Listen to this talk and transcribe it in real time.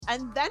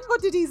And then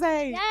what did he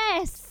say?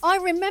 Yes, I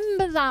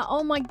remember that.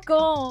 Oh my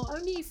God.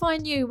 Only if I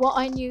knew what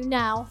I knew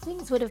now,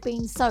 things would have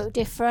been so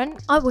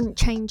different. I wouldn't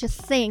change a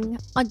thing.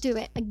 I'd do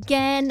it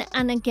again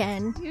and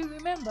again. You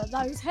remember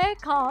those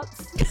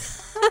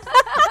haircuts?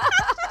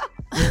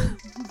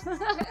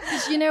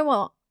 Because you know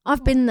what?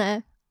 I've been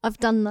there. I've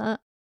done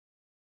that.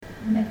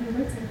 Whenever you're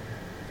ready.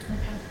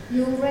 Okay.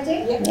 You all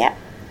ready? Yeah.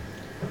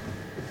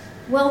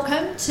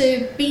 Welcome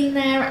to Been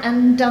There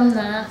and Done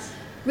That.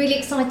 Really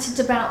excited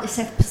about this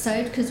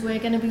episode because we're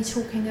going to be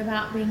talking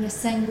about being a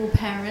single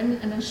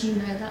parent, and as you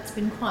know, that's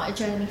been quite a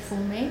journey for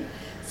me.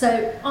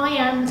 So I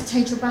am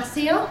Tejal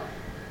Basia.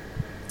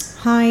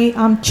 Hi,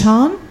 I'm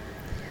Chan.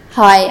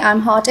 Hi,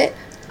 I'm Hardip.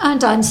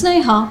 And I'm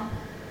Sneha.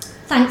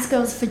 Thanks,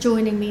 girls, for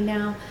joining me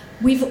now.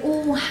 We've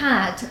all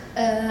had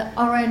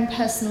our own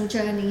personal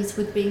journeys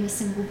with being a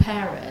single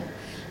parent.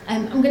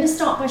 I'm going to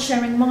start by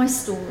sharing my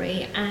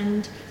story,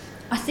 and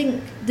I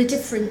think the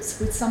difference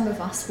with some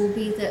of us will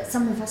be that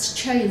some of us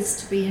chose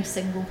to be a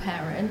single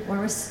parent,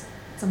 whereas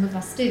some of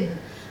us didn't.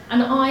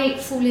 And I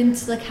fall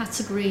into the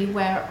category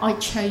where I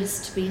chose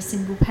to be a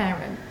single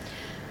parent.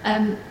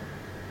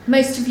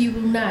 Most of you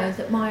will know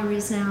that Maya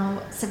is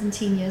now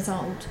 17 years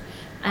old,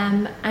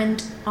 and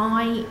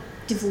I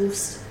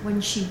divorced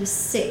when she was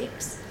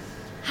 6.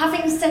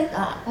 Having said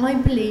that, I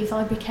believe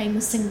I became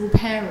a single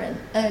parent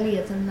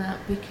earlier than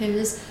that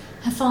because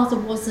her father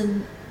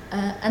wasn't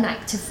an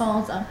active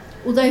father.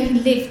 Although he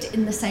lived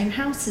in the same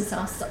house as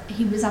us,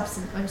 he was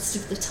absent most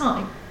of the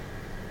time.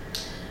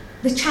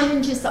 The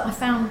challenges that I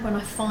found when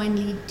I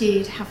finally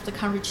did have the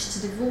courage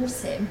to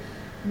divorce him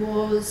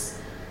was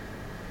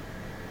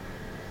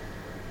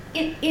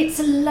it's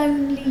a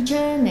lonely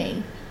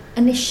journey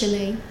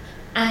initially,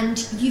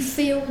 and you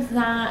feel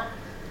that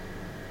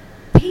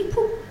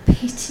people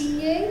pity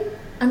you,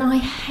 and I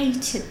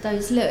hated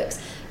those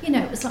looks. You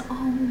know, it was like,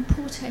 oh,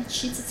 poor Tej,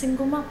 she's a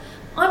single mum.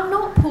 I'm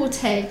not poor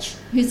Tej,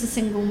 who's a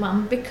single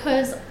mum,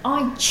 because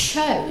I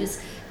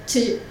chose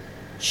to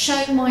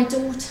show my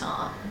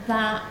daughter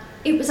that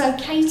it was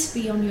okay to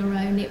be on your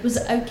own, it was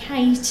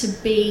okay to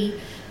be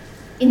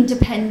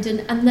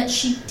independent, and that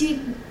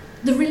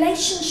the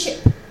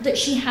relationship that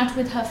she had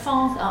with her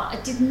father, I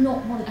did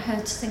not want her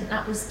to think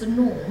that was the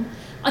norm.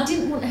 I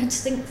didn't want her to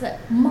think that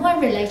my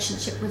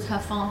relationship with her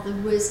father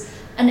was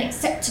an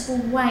acceptable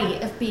way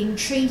of being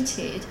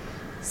treated.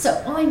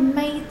 So I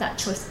made that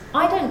choice.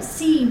 I don't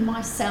see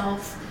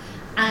myself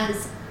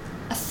as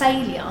a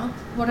failure.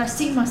 What I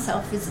see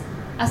myself is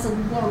as a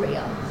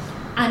warrior.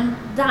 And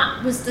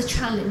that was the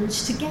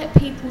challenge, to get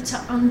people to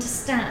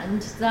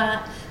understand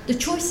that the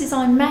choices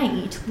I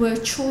made were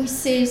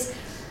choices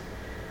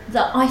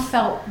that I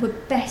felt were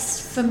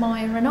best for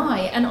Maya and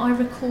I. And I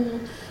recall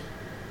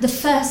the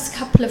first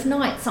couple of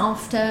nights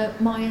after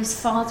Maya's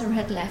father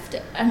had left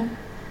and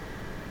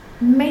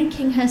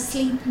making her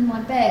sleep in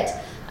my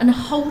bed and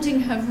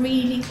holding her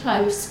really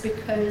close,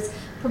 because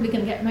I'm probably going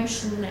to get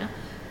emotional now,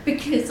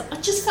 because I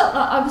just felt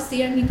like I was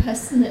the only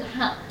person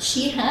that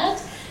she had,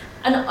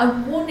 and I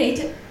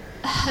wanted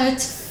her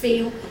to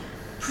feel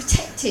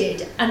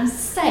protected and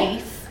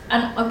safe,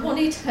 and I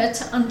wanted her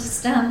to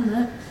understand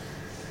that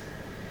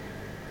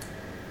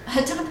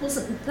her dad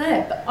wasn't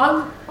there, but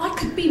I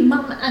could be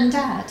mum and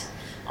dad.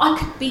 I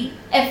could be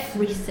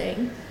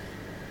everything.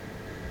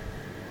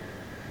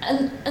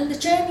 And the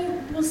journey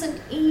wasn't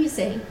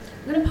easy.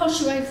 I'm going to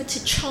pass you over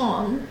to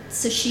Chan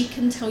so she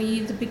can tell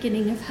you the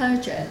beginning of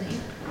her journey.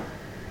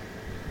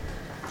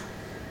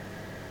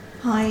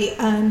 Hi,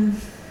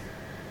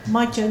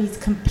 my journey is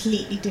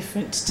completely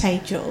different to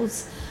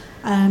Tejal's.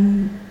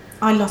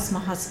 I lost my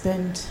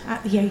husband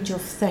at the age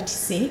of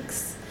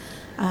 36.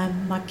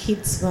 My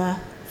kids were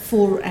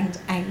 4 and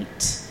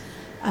 8.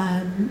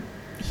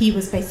 He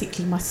was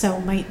basically my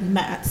soulmate. We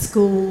met at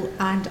school,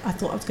 and I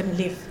thought I was going to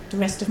live the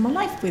rest of my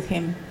life with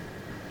him.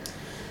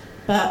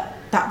 But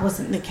that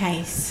wasn't the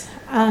case.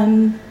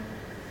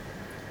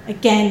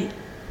 Again,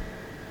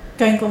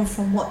 going on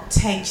from what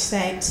Tej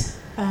said,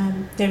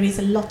 there is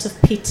a lot of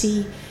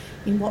pity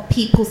in what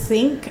people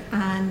think,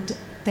 and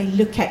they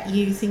look at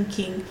you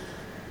thinking,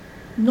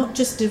 not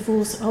just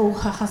divorce, oh,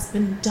 her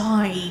husband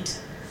died,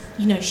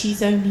 you know,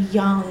 she's only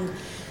young,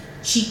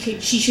 she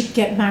should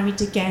get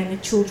married again,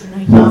 her children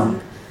are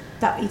young.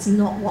 That is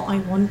not what I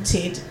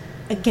wanted.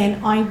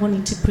 Again, I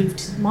wanted to prove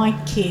to my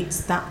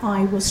kids that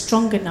I was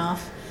strong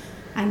enough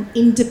and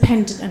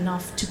independent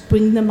enough to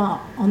bring them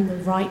up on the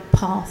right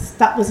path.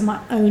 That was my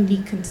only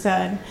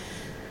concern.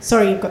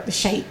 Sorry, I've got the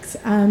shakes.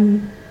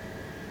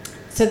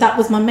 So that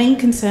was my main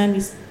concern.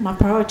 Is my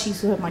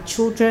priorities were my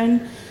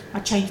children.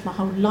 I changed my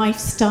whole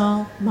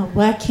lifestyle, my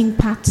working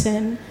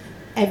pattern,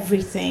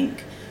 everything.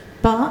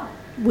 But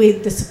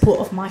with the support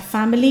of my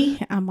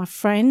family and my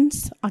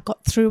friends, I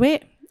got through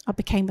it. I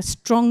became a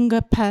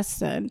stronger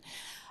person.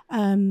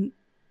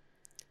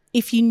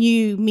 If you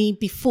knew me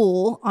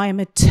before, I am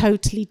a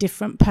totally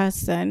different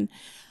person.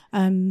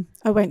 I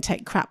won't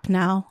take crap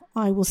now.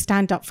 I will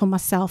stand up for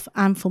myself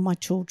and for my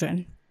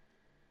children.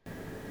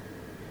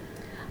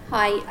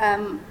 Hi,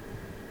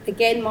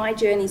 again, my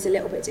journey is a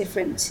little bit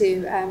different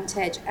to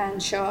Tej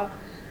and Shah.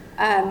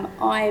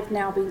 I've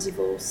now been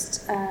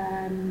divorced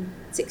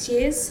 6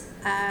 years,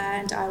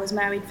 and I was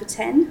married for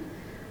 10.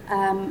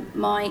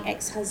 My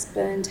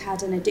ex-husband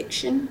had an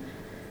addiction,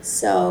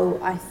 so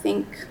I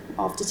think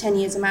after 10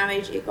 years of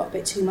marriage, it got a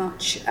bit too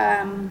much.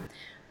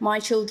 My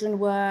children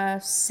were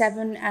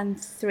 7 and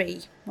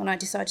 3 when I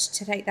decided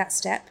to take that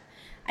step.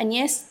 And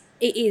yes,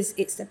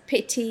 it's the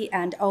pity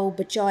and, oh,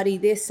 Bajari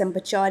this and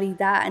Bajari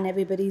that, and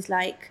everybody's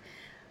like,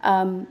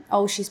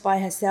 oh, she's by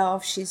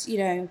herself, she's,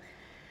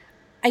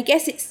 I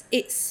guess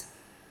it's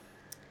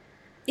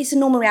a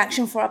normal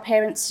reaction for our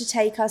parents to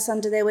take us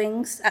under their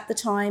wings. At the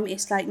time,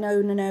 it's like,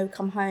 no,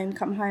 come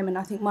home. And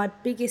I think my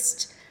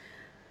biggest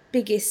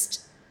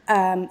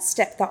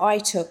step that I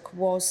took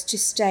was to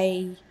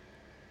stay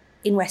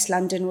in West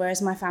London,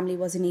 whereas my family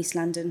was in East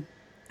London.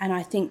 And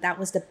I think that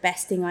was the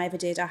best thing I ever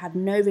did. I have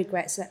no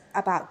regrets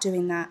about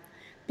doing that,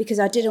 because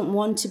I didn't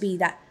want to be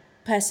that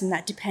person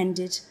that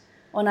depended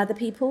on other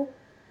people.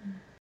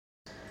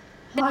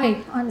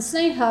 Hi, I'm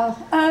Sneha.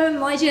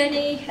 My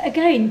journey,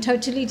 again,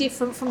 totally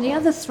different from the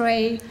other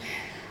three.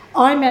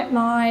 I met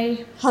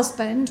my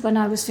husband when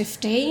I was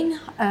 15,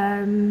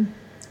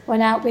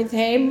 went out with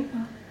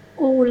him,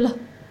 all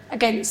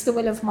against the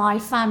will of my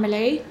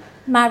family,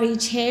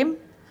 married him.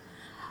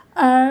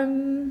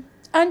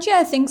 And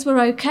yeah, things were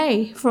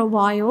okay for a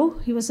while.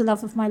 He was the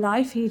love of my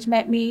life. He'd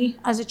met me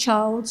as a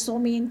child, saw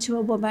me into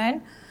a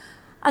woman.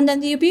 And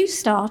then the abuse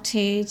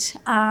started.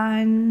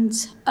 And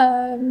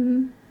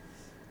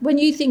when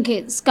you think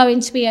it's going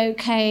to be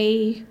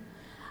okay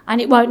and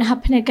it won't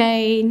happen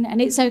again,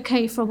 and it's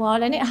okay for a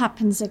while and it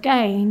happens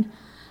again.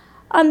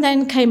 And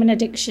then came an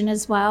addiction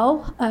as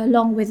well,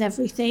 along with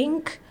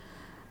everything.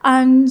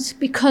 And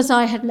because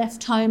I had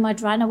left home,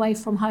 I'd ran away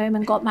from home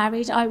and got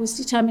married, I was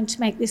determined to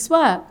make this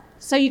work.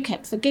 So you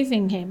kept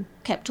forgiving him,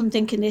 kept on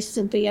thinking this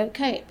will be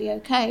okay, it'll be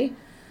okay.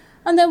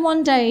 And then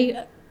one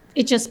day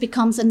it just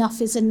becomes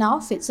enough is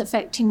enough. It's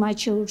affecting my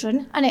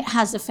children, and it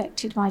has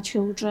affected my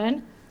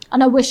children.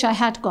 And I wish I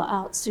had got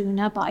out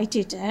sooner, but I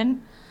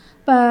didn't.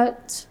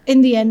 But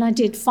in the end, I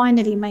did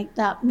finally make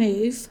that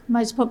move,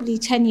 most probably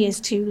 10 years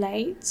too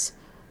late.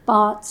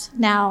 But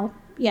now,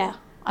 yeah,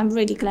 I'm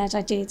really glad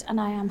I did,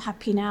 and I am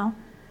happy now.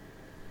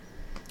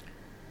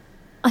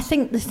 I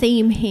think the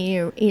theme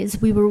here is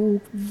we were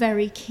all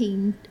very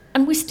keen,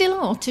 and we still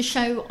are, to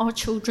show our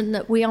children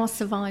that we are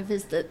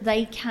survivors, that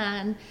they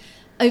can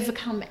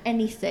overcome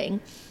anything.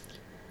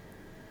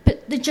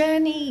 But the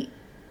journey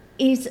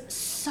is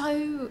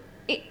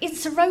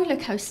it's a roller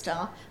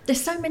coaster.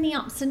 There's so many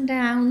ups and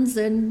downs,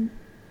 and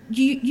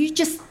you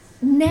just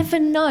never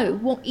know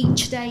what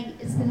each day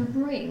is going to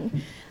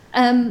bring.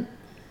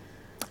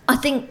 I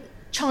think,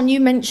 Chan, you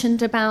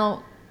mentioned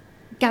about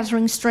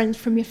gathering strength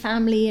from your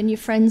family and your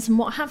friends and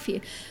what have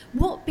you.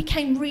 What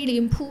became really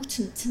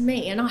important to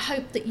me, and I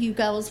hope that you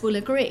girls will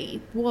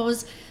agree,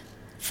 was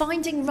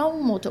finding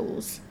role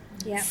models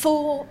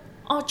for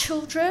our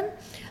children.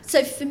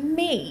 So for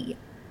me,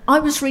 I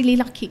was really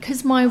lucky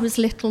because Maya was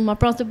little, my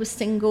brother was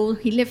single,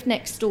 he lived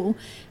next door.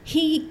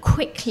 He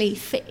quickly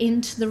fit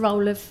into the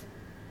role of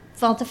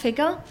father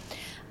figure.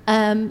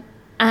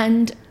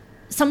 And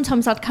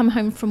sometimes I'd come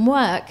home from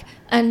work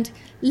and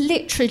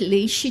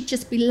literally she'd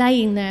just be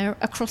laying there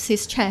across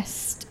his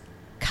chest,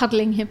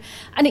 cuddling him.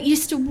 And it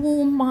used to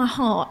warm my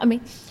heart. I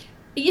mean,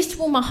 it used to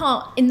warm my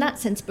heart in that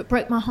sense, but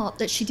broke my heart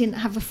that she didn't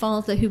have a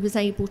father who was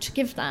able to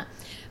give that.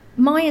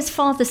 Maya's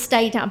father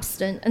stayed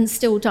absent and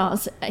still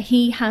does.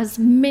 He has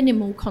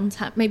minimal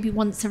contact, maybe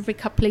once every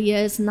couple of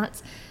years, and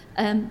that's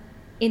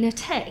in a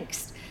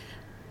text.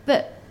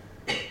 But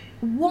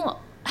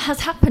what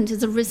has happened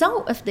as a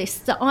result of this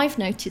that I've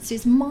noticed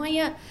is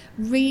Maya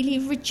really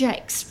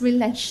rejects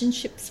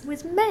relationships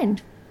with men,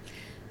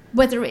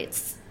 whether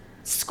it's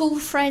school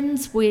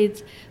friends,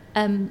 with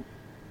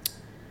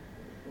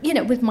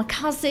with my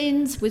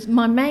cousins, with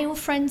my male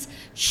friends.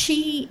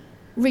 She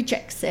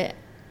rejects it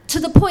to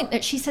the point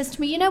that she says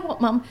to me, you know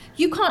what, Mum,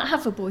 you can't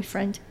have a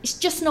boyfriend. It's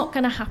just not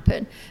going to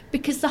happen,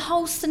 because the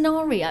whole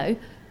scenario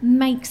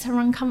makes her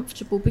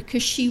uncomfortable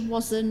because she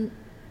wasn't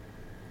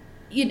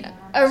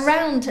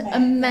around a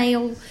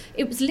male.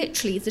 It was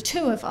literally the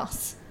two of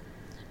us.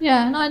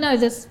 Yeah, and I know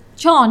this,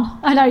 John,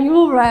 I know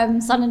your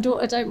son and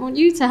daughter don't want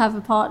you to have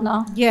a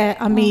partner. Yeah,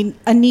 I mean,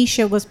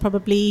 Anisha was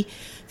probably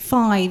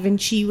 5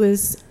 and she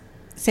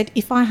said,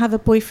 if I have a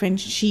boyfriend,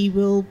 she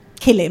will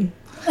kill him.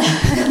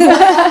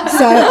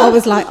 So I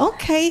was like,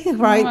 okay,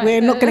 right,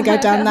 we're not going to go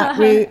down that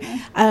route.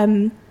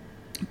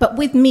 But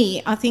with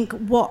me, I think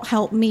what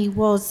helped me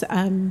was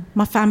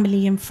my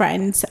family and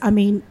friends. I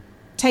mean,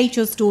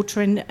 Tej's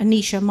daughter and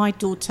Anisha, my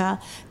daughter,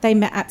 they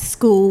met at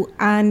school,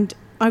 and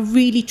I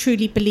really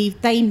truly believe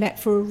they met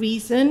for a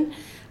reason,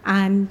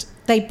 and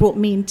they brought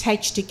me and Tej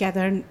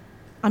together. And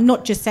I'm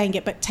not just saying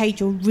it, but Tej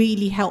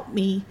really helped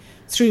me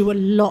through a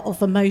lot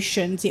of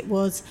emotions. It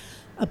was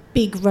a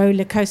big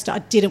roller coaster. I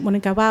didn't want to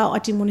go out. I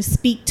didn't want to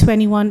speak to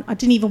anyone. I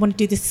didn't even want to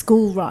do the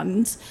school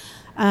runs.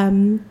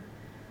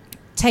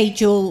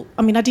 Tejal,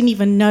 I mean, I didn't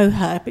even know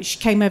her, but she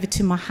came over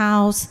to my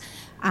house,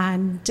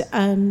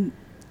 and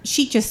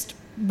she just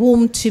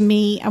warmed to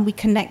me, and we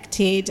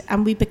connected,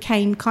 and we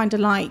became kind of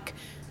like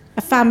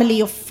a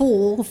family of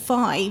 4 or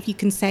 5, you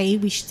can say.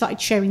 We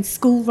started sharing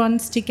school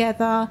runs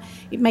together.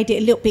 It made it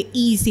a little bit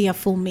easier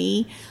for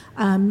me.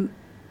 And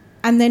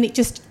then it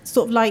just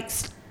sort of like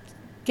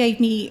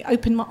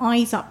opened my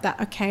eyes up that,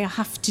 okay, I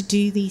have to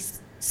do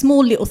these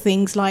small little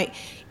things, like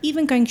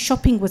even going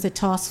shopping was a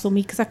task for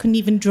me because I couldn't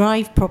even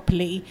drive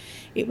properly.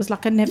 It was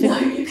like I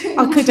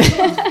could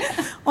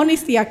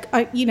honestly,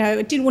 I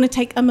didn't want to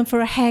take Emma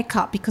for a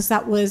haircut because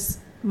that was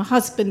my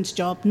husband's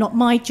job, not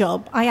my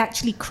job. I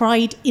actually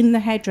cried in the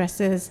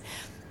hairdressers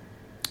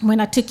when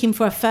I took him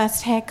for a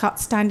first haircut,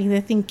 standing there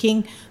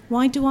thinking,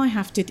 why do I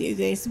have to do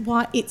this?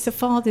 Why? It's a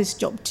father's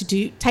job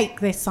to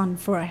take their son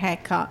for a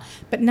haircut.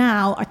 But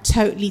now I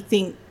totally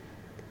think,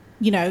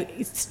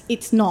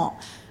 it's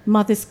not.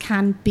 Mothers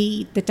can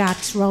be the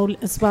dad's role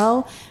as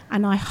well,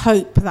 and I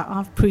hope that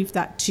I've proved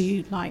that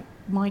to like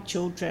my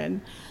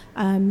children.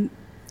 And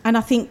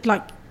I think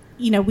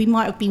we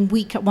might have been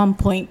weak at one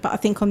point, but I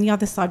think on the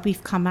other side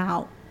we've come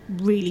out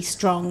really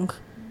strong,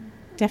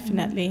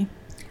 definitely.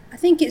 I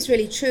think it's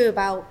really true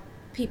about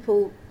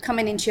people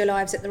coming into your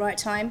lives at the right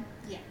time.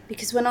 Yeah.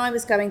 Because when I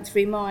was going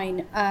through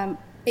mine,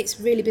 it's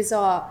really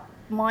bizarre.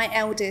 My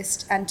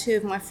eldest and 2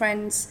 of my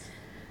friends'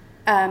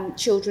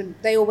 children,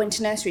 they all went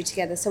to nursery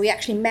together. So we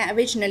actually met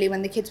originally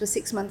when the kids were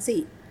 6 months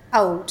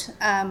old.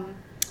 And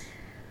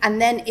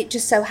then it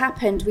just so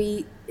happened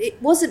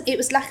it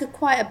was like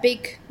quite a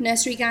big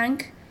nursery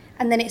gang.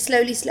 And then it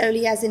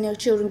slowly, as in your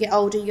children get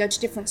older, you go to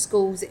different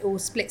schools, it all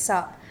splits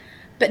up.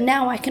 But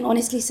now I can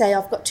honestly say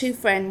I've got 2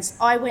 friends.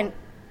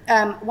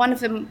 One of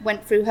them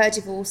went through her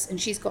divorce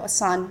and she's got a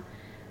son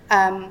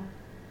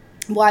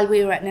while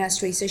we were at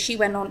nursery. So she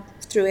went on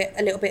through it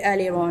a little bit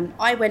earlier on.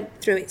 I went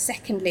through it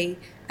secondly.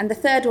 And the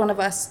third one of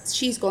us,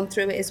 she's gone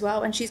through it as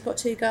well, and she's got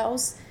 2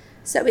 girls.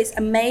 So it's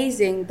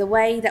amazing the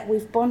way that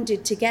we've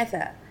bonded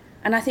together.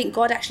 And I think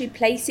God actually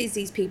places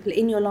these people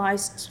in your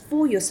lives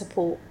for your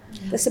support.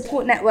 The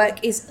support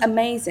network is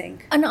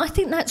amazing. And I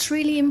think that's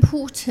really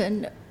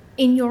important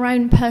in your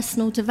own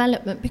personal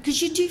development,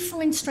 because you do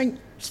find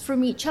strength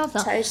from each other.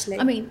 Totally.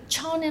 I mean,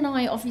 Chan and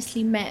I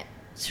obviously met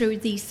through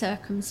these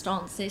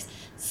circumstances.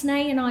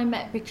 Sneh and I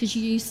met because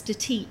you used to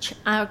teach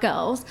our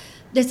girls.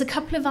 There's a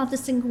couple of other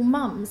single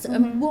mums,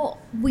 and what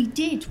we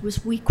did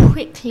was we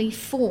quickly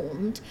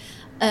formed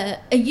a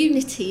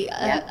unity.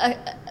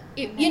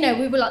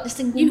 We were like the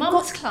single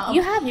mums club.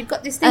 You've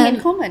got this thing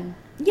in common.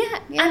 Yeah,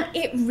 and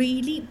it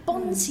really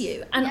bonds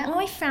you. And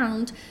I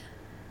found,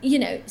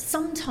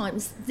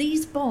 sometimes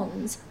these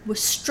bonds were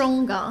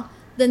stronger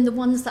than the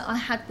ones that I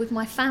had with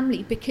my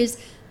family, because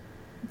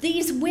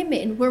these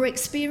women were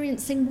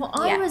experiencing what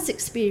I was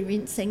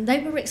experiencing. They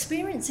were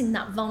experiencing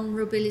that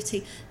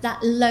vulnerability,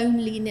 that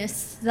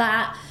loneliness,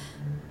 that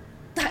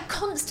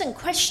constant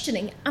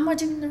questioning. Am I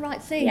doing the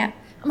right thing? Yeah.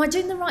 Am I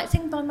doing the right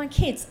thing by my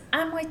kids?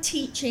 Am I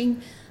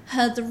teaching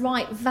her the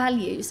right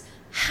values?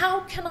 How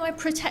can I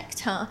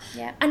protect her?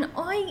 Yeah. And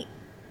I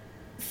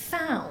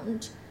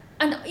found,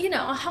 and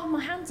I hold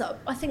my hands up,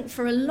 I think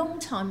for a long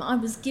time I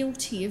was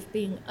guilty of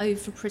being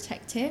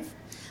overprotective.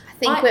 I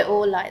think we're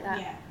all like that.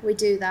 Yeah. We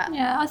do that.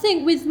 Yeah, I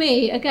think with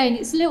me, again,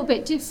 it's a little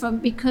bit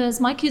different because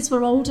my kids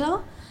were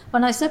older.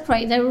 When I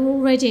separated, they were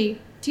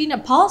already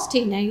past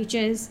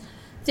teenagers.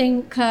 I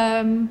think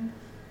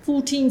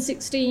 14,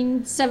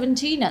 16,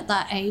 17 at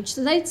that age.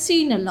 So they'd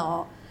seen a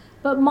lot.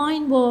 But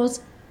mine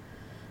was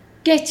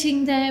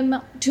getting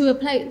them to a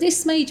place.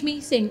 This made me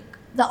think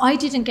that I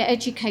didn't get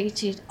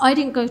educated. I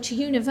didn't go to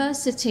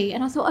university.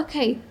 And I thought,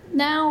 okay,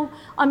 now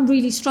I'm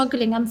really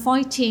struggling. I'm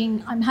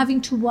fighting. I'm having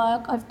to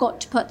work. I've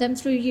got to put them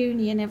through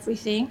uni and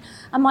everything.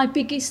 And my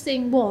biggest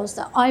thing was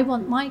that I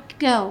want my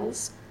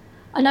girls,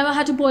 I know I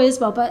had a boy as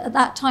well, but at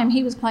that time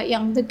he was quite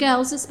young, the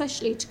girls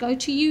especially, to go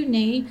to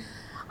uni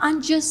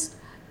and just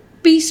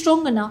be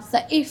strong enough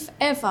that if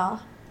ever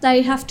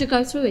they have to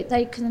go through it,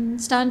 they can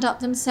stand up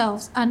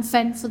themselves and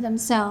fend for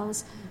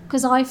themselves.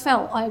 Because I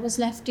felt I was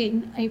left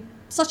in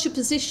such a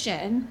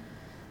position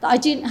that I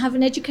didn't have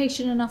an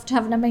education enough to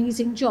have an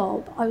amazing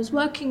job. I was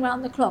working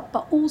around the clock,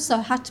 but also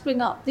had to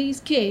bring up these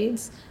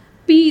kids,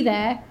 be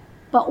there,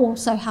 but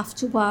also have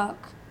to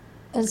work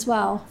as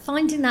well.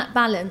 Finding that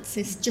balance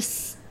is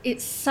just,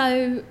 it's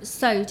so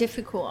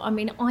difficult. I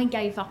mean, I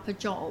gave up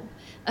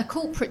a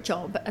corporate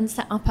job, and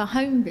set up a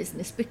home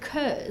business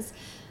because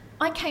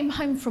I came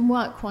home from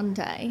work one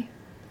day,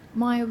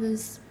 Maya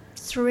was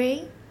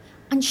 3,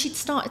 and she'd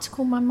started to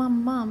call my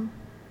mum.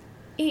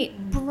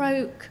 It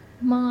broke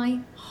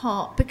my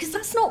heart, because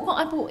that's not what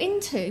I bought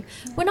into.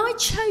 When I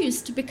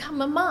chose to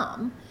become a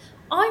mum,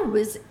 I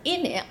was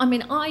in it. I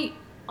mean, I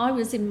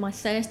was in my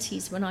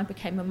 30s when I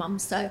became a mum,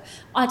 so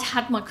I'd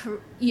had my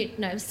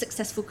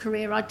successful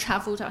career, I'd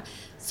travelled.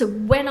 So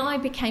when I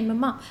became a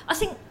mum, I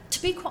think,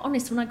 to be quite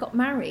honest, when I got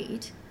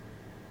married,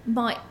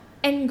 my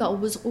end goal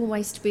was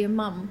always to be a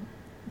mum.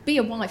 Be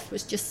a wife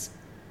was just,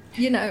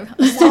 a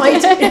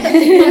side.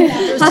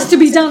 Has to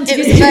be done to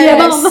be a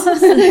mum.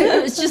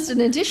 It was just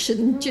an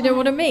addition. Do you know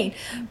what I mean?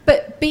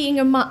 But being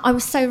a mum, I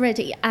was so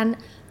ready. And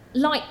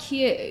like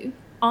you,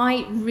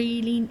 I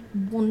really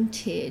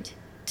wanted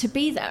to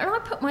be there. And I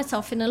put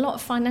myself in a lot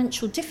of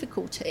financial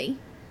difficulty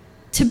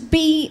to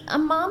be a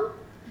mum.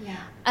 Yeah.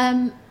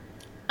 And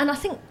I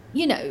think,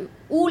 you know,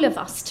 all of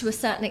us to a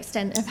certain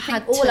extent have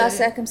had all our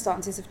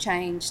circumstances have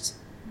changed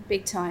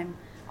big time.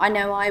 I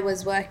know I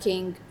was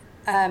working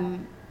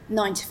 9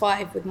 to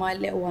 5 with my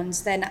little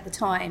ones then at the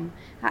time.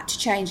 Had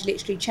to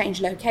literally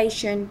change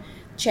location,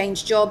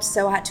 change jobs,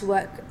 so I had to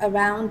work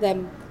around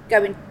them,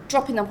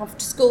 dropping them off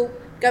to school,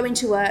 going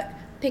to work,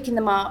 picking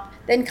them up,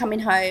 then coming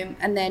home,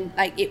 and then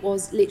like it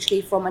was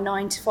literally from a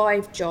 9 to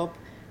 5 job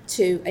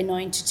to a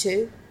 9 to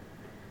 2.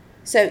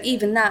 So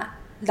even that,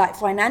 like,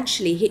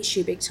 financially hits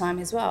you big time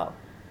as well.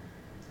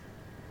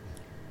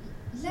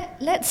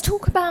 Let's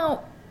talk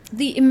about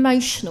the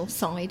emotional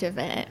side of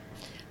it.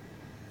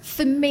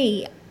 For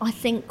me, I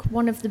think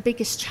one of the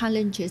biggest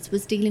challenges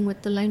was dealing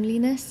with the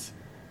loneliness.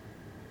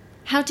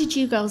 How did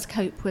you girls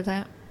cope with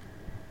it?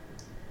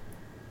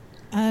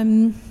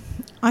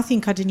 I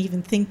think I didn't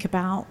even think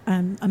about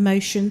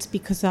emotions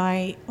because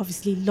I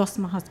obviously lost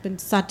my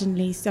husband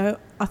suddenly. So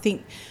I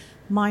think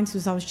mine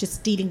was I was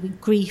just dealing with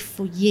grief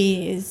for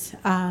years.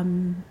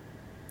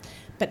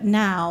 But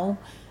now,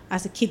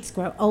 as the kids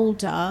grow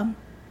older,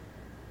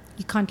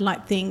 you kind of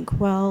like think,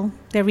 well,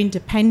 they're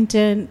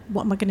independent.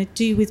 What am I going to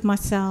do with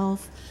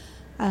myself?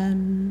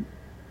 So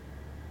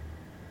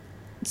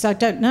I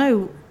don't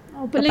know.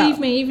 Oh, believe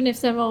me, even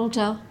if they're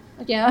older,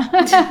 yeah,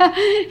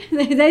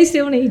 they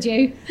still need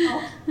you.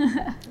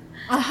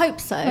 I hope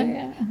so. Oh,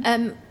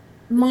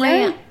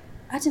 yeah.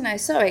 I don't know,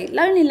 sorry.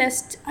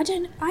 Loneliness, I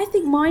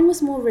think mine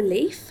was more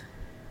relief.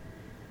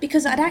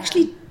 Because I'd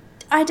actually,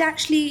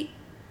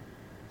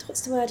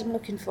 what's the word I'm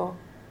looking for?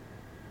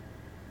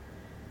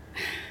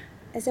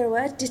 Is there a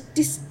word?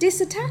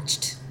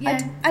 Disattached?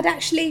 Yeah. I'd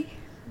actually,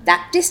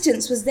 that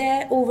distance was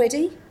there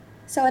already.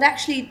 So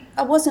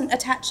I wasn't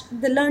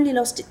attached. The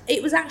loneliness,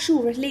 it was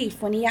actual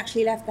relief when he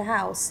actually left the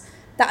house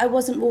that I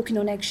wasn't walking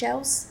on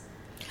eggshells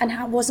and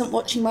I wasn't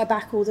watching my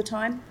back all the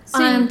time.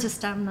 I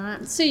understand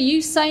that. So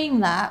you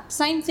saying that,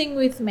 same thing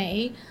with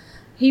me.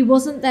 He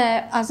wasn't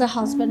there as a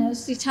husband, I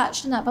was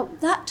detached and that. But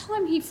that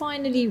time he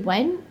finally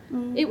went,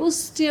 it was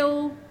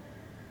still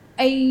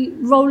a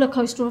roller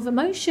coaster of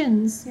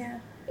emotions. Yeah.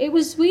 It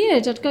was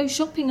weird. I'd go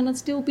shopping and I'd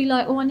still be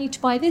like, oh, I need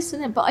to buy this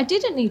and that. But I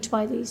didn't need to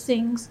buy these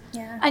things.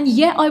 Yeah. And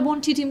yet I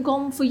wanted him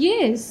gone for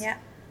years. Yeah.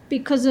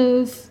 Because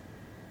of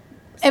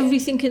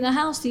everything in the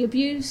house, the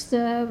abuse,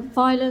 the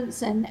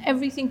violence and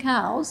everything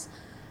else.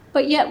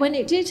 But yet when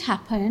it did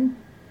happen,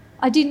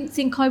 I didn't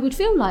think I would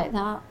feel like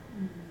that.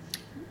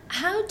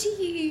 How do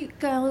you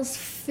girls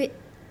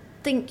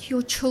think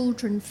your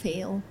children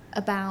feel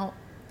about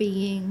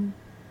being,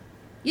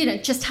 you know,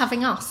 just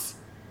having us?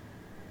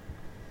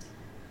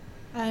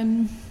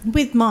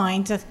 With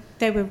mine,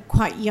 they were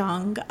quite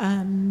young.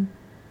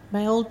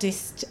 My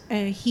oldest,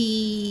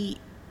 he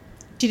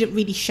didn't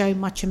really show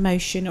much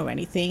emotion or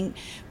anything,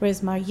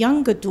 whereas my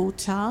younger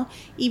daughter,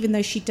 even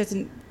though she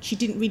didn't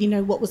really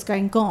know what was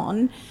going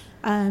on,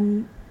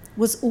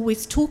 was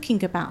always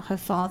talking about her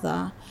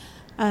father.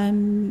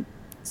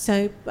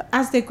 So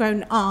as they've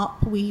grown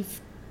up, we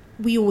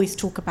always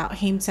talk about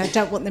him, so I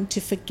don't want them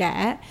to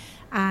forget.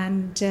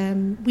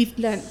 And we've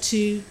learnt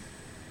to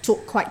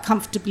talk quite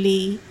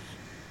comfortably.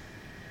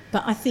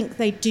 But I think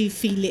they do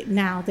feel it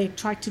now. They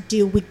try to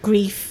deal with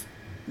grief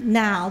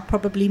now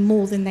probably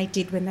more than they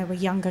did when they were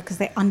younger because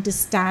they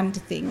understand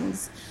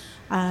things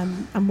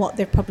and what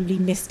they've probably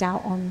missed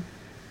out on.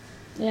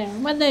 Yeah,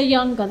 when they're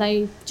younger,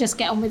 they just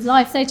get on with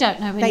life. They don't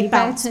know any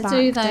better,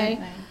 do they?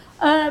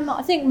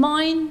 I think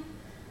mine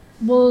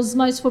was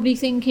most probably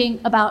thinking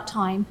about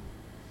time.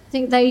 I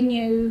think they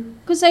knew,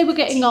 because they were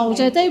getting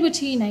older, they were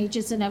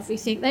teenagers and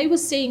everything. They were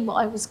seeing what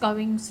I was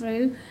going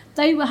through.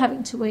 They were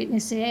having to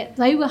witness it.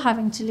 They were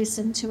having to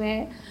listen to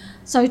it.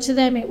 So to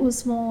them, it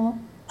was more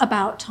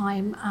about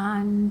time.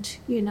 And,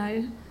 you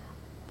know,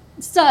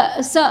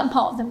 a certain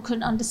part of them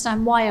couldn't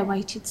understand why I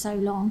waited so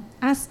long.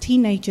 As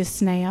teenagers,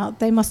 Sneha,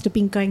 they must have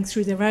been going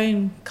through their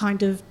own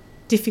kind of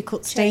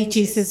difficult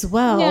stages as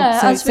well. Yeah,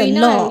 so as it's we a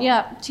know, lot.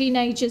 yeah,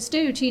 teenagers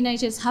do.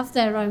 Teenagers have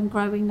their own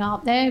growing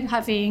up. They're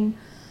having,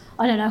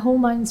 I don't know,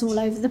 hormones all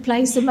over the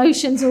place,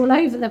 emotions all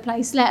over the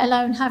place, let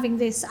alone having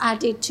this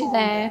added to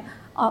their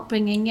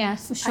upbringing. Yeah,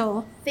 for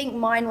sure. I think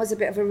mine was a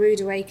bit of a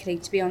rude awakening,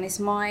 to be honest.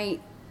 My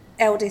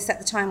eldest at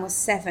the time was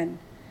 7.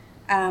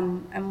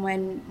 And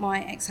when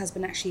my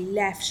ex-husband actually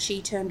left,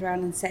 she turned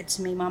around and said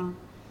to me, Mum,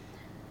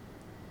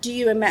 do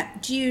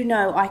you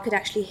know I could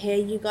actually hear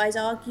you guys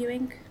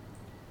arguing?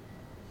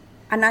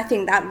 And I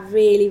think that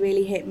really,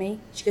 really hit me.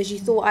 She goes, you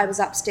thought I was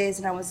upstairs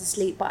and I was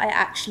asleep, but I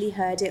actually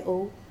heard it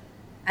all.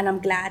 And I'm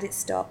glad it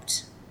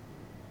stopped.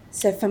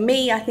 So for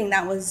me, I think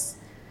that was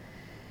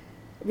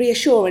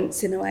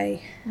reassurance in a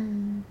way.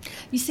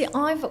 You see,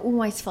 I've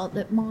always felt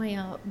that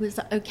Maya was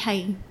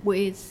okay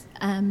with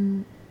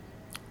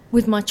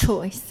my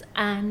choice,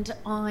 and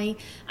I,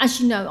 as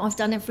you know, I've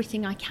done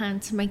everything I can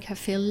to make her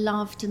feel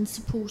loved and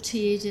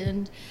supported,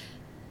 and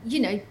you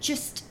know,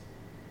 just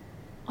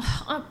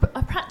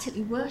I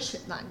practically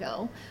worship that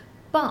girl.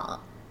 But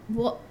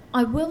what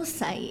I will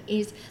say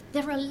is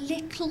there are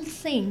little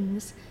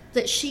things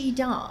that she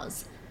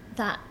does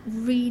that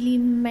really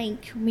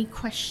make me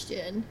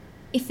question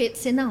if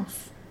it's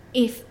enough,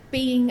 if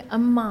being a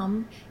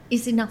mum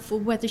is enough, or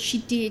whether she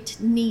did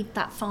need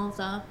that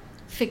father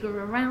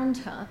figure around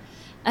her.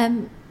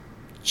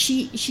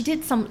 She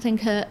did something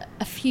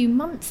a few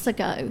months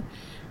ago,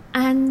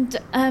 and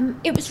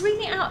it was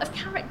really out of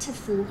character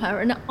for her,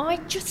 and I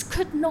just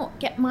could not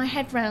get my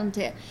head around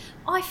it.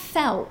 I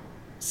felt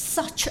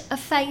such a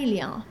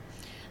failure,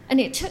 and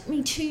it took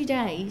me 2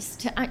 days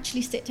to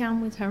actually sit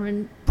down with her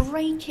and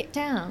break it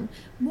down.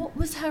 What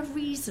was her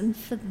reason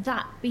for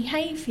that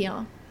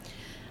behaviour?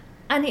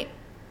 And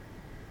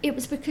it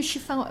was because she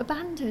felt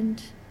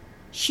abandoned.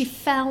 She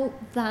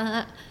felt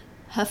that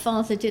her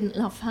father didn't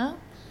love her.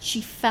 She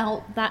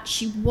felt that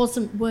she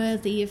wasn't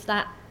worthy of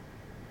that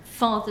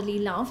fatherly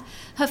love.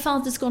 Her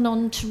father's gone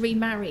on to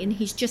remarry, and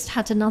he's just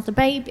had another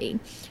baby,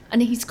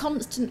 and he's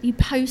constantly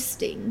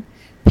posting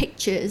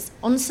pictures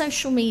on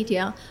social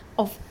media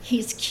of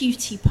his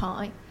cutie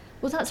pie.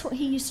 Well, that's what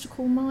he used to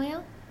call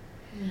Maya.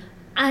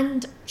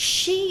 And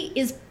she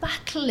is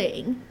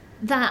battling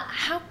that.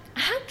 How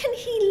can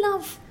he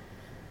love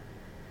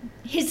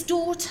his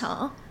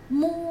daughter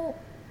more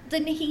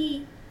than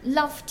he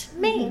loved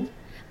me?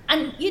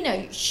 And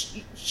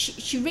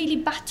she really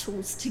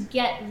battles to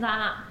get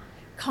that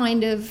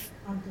kind of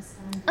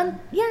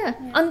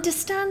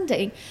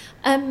understanding.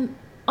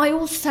 I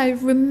also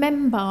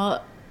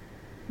remember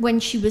when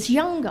she was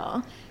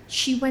younger,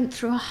 she went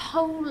through a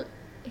whole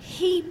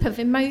heap of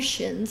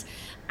emotions,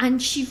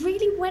 and she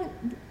really went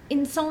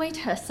inside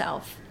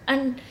herself.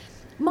 And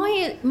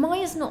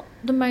Maya's not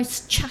the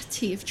most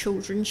chatty of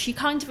children. She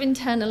kind of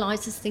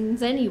internalises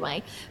things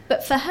anyway.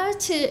 But for her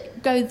to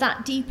go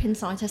that deep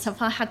inside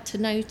herself, I had to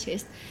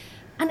notice.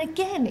 And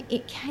again,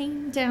 it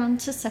came down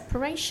to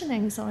separation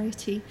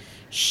anxiety.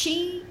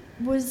 She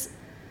was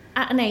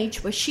at an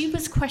age where she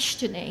was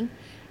questioning,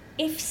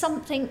 if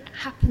something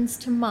happens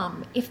to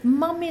mum, if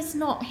mum is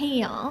not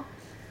here,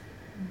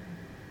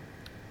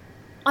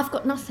 I've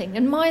got nothing.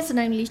 And Maya's an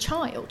only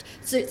child,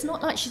 so it's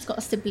not like she's got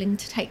a sibling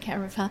to take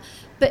care of her.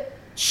 But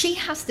she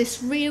has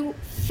this real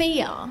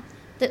fear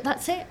that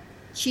that's it,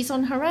 she's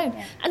on her own.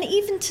 Yeah. And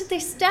even to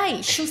this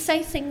day, she'll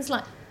say things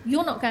like,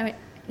 you're not going,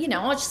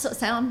 I'll just sort of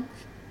say,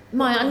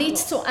 Maya, I need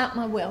to sort out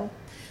my will.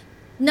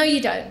 No,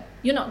 you don't.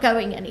 You're not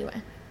going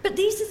anywhere. But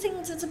these are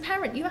things as a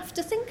parent you have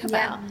to think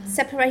about. Yeah.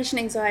 Separation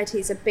anxiety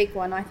is a big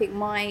one. I think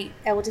my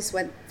eldest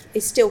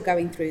is still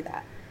going through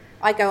that.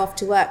 I go off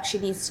to work. She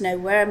needs to know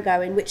where I'm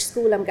going, which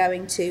school I'm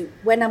going to,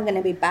 when I'm going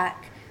to be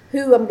back,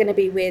 who I'm going to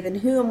be with, and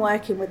who I'm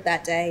working with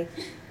that day.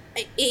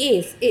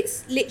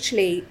 It's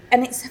literally,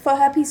 and it's for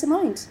her peace of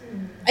mind.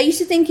 I used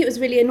to think it was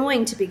really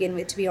annoying to begin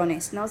with, to be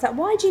honest. And I was like,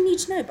 why do you need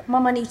to know? But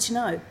Mum, I need to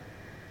know.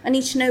 I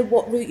need to know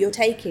what route you're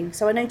taking,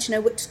 so I need to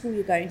know which school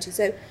you're going to.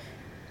 So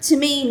to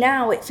me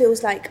now, it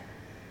feels like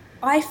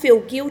I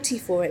feel guilty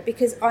for it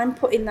because I'm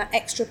putting that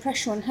extra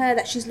pressure on her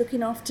that she's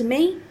looking after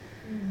me.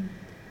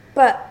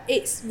 But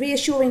it's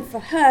reassuring for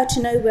her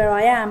to know where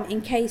I am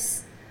in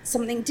case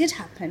something did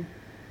happen,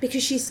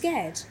 because she's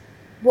scared.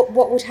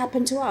 What would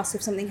happen to us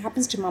if something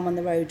happens to Mum on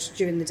the road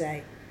during the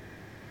day?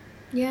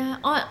 Yeah,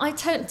 I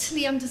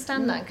totally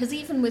understand that, because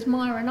even with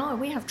Maya and I,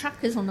 we have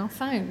trackers on our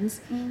phones,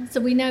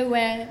 so we know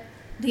where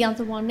the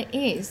other one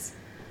is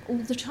all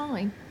the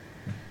time.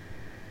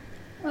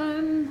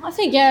 I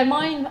think,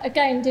 mine,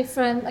 again,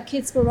 different. The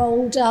kids were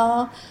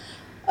older.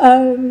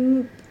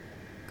 I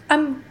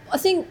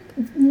think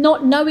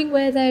not knowing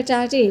where their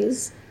dad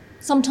is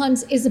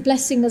sometimes is a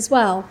blessing as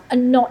well,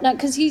 and not know,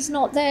 because he's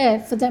not there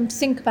for them to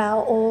think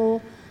about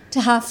or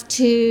to have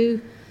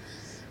to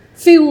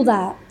feel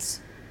that.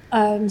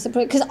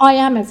 Because I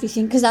am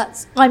everything,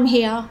 because I'm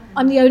here,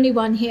 I'm the only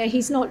one here.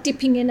 He's not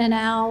dipping in and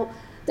out.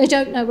 They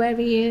don't know where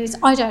he is.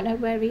 I don't know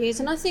where he is.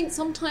 And I think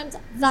sometimes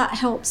that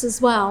helps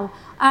as well.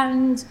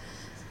 And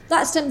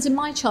that stems in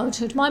my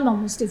childhood. My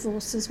mum was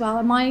divorced as well,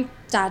 and my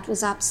dad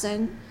was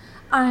absent.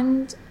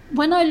 And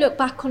when I look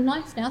back on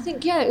life now, I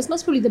think, it was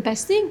most probably the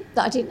best thing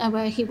that I didn't know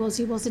where he was.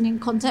 He wasn't in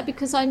contact,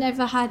 because I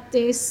never had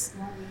this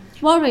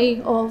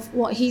worry of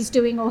what he's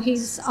doing or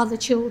his other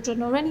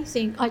children or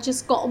anything. I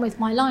just got on with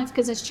my life,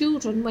 because as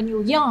children, when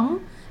you're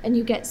young and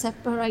you get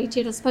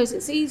separated, I suppose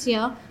it's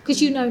easier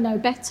because you know no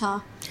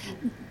better.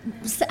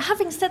 So,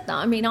 having said that,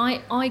 I mean,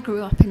 I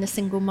grew up in a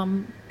single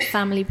mum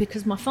family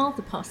because my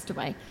father passed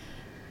away.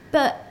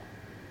 But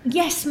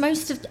yes,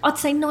 I'd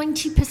say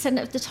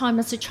 90% of the time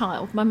as a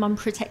child, my mum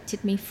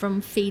protected me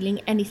from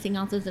feeling anything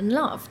other than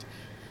loved.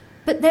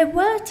 But there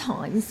were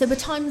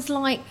times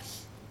like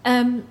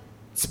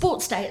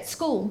sports day at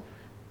school,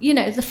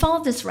 the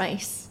father's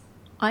race.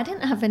 I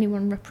didn't have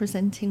anyone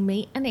representing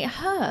me, and it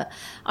hurt.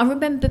 I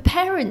remember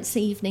parents'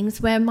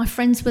 evenings where my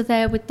friends were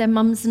there with their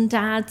mums and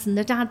dads, and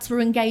the dads were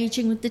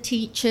engaging with the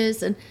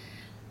teachers. And,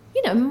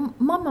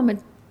 my mum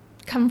had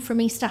come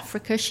from East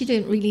Africa. She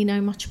didn't really know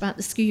much about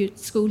the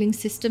schooling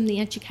system, the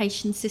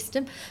education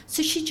system.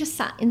 So she just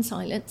sat in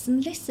silence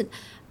and listened.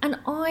 And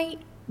I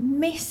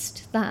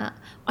missed that.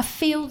 I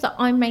feel that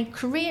I made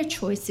career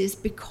choices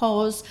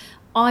because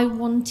I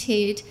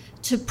wanted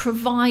to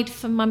provide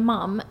for my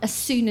mum as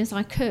soon as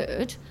I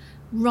could,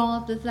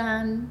 rather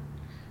than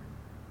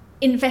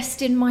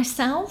invest in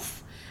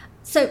myself.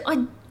 So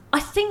I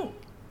think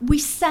we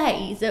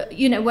say that,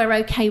 you know, we're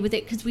okay with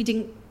it because we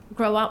didn't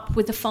grow up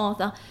with a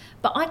father,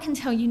 but I can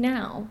tell you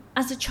now,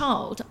 as a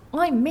child,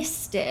 I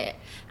missed it.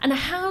 And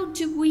how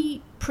do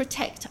we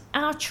protect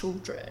our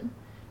children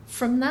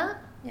from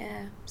that?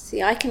 Yeah,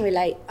 see, I can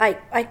relate.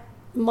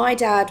 My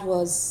dad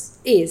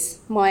is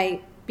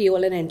my be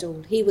all and end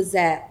all. He was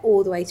there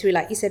all the way through,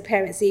 like you said,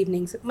 parents'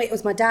 evenings. It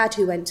was my dad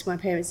who went to my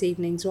parents'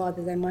 evenings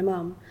rather than my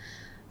mum.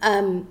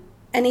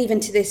 And even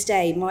to this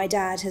day, my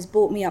dad has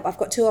brought me up. I've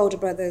got 2 older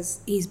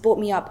brothers. He's brought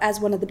me up as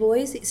one of the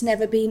boys. It's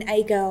never been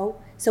a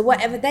girl. So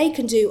whatever they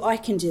can do, I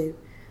can do.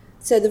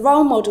 So the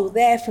role model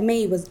there for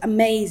me was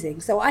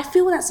amazing. So I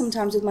feel that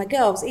sometimes with my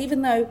girls,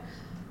 even though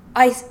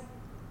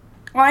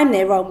I'm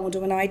their role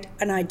model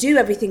and I do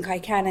everything I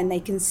can and they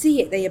can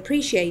see it, they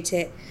appreciate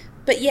it.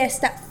 But yes,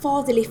 that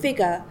fatherly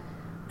figure,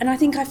 and I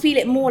think I feel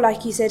it more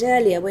like you said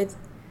earlier with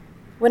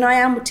when I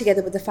am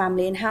together with the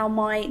family and how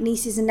my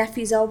nieces and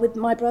nephews are with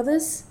my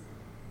brothers.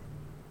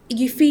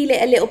 You feel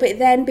it a little bit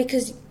then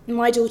because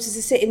my daughters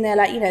are sitting there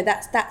like, you know,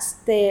 that's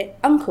their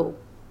uncle.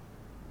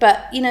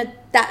 But, you know,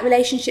 that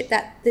relationship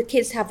that the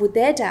kids have with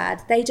their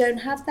dad, they don't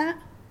have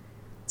that.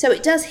 So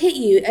it does hit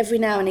you every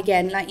now and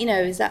again, like, you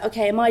know, is that,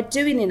 okay, am I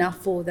doing enough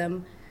for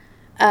them?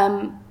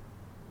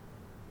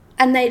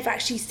 And they've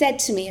actually said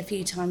to me a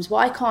few times,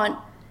 why can't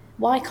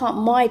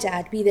my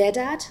dad be their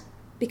dad?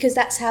 Because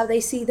that's how they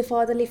see the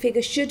fatherly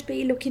figure should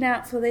be, looking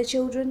out for their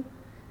children.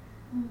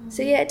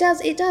 So yeah,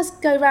 it does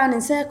go round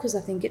in circles,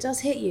 I think. It does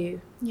hit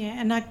you. Yeah,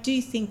 and I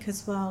do think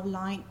as well,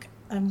 like,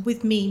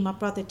 with me, my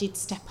brother did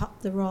step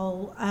up the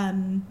role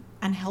and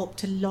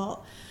helped a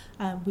lot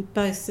with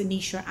both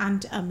Anisha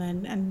and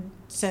Aman, and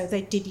so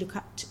they did look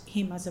up to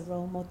him as a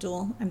role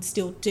model and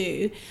still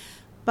do.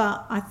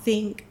 But I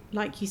think,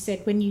 like you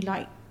said, when you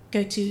like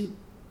go to,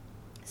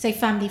 say,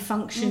 family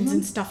functions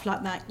and stuff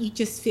like that, you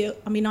just feel,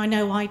 I mean, I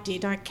know I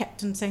did, I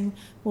kept on saying,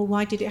 well,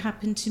 why did it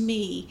happen to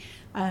me?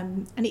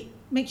 And it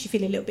makes you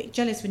feel a little bit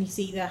jealous when you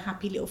see the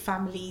happy little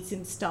families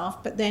and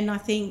stuff. But then I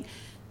think,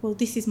 well,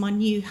 this is my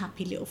new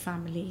happy little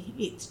family.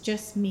 It's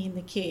just me and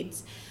the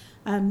kids.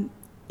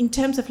 In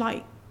terms of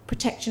like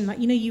protection, like,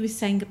 you know, you were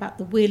saying about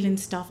the will and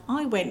stuff,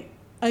 I went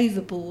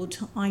overboard,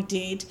 I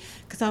did,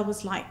 because I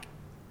was like,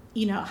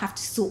 you know, I have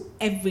to sort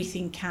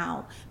everything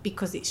out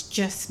because it's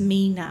just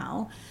me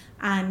now.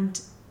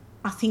 And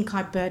I think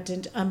I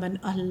burdened Aman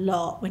a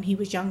lot when he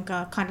was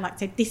younger, kind of like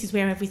said, this is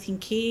where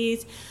everything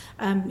is.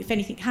 If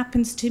anything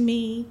happens to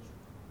me,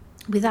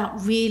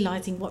 without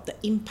realising what the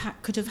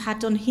impact could have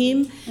had on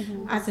him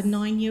as a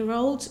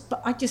 9-year-old.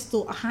 But I just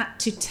thought I had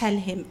to tell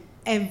him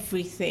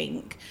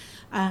everything.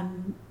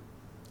 And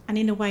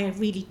in a way, I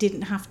really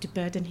didn't have to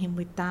burden him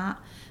with that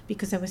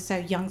because I was so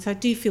young. So I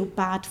do feel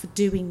bad for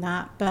doing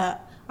that.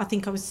 But I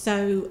think I was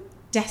so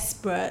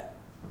desperate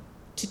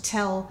to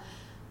tell,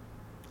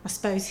 I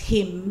suppose,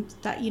 him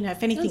that, you know,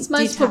 if anything that's did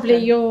most probably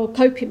happen, your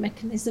coping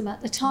mechanism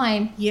at the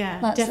time. Yeah,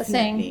 that's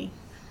definitely.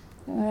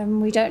 The thing.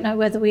 We don't know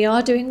whether we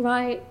are doing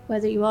right,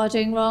 whether you are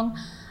doing wrong.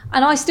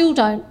 And I still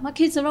don't. My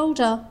kids are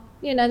older.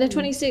 You know, they're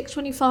 26,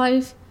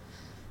 25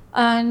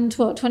 and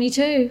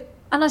 22.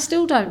 And I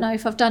still don't know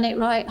if I've done it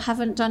right,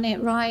 haven't done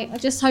it right. I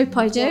just hope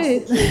I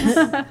do.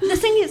 The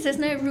thing is, there's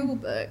no rule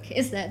book,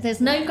 is there? There's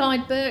no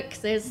guidebook.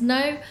 There's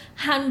no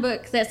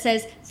handbook that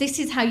says, this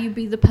is how you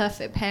be the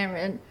perfect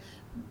parent.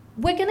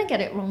 We're going to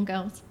get it wrong,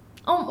 girls,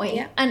 aren't we?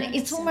 Yeah, and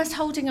it's almost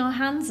holding our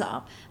hands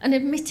up and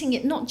admitting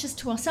it not just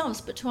to ourselves,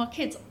 but to our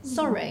kids.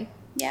 Sorry,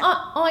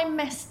 I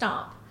messed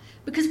up,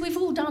 because we've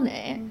all done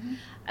it.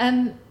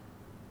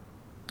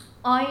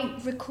 I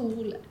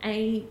recall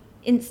a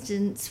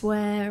instance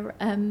where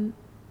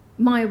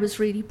Maya was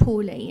really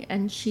poorly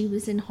and she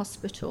was in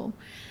hospital,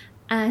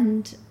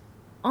 and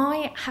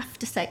I have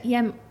to say,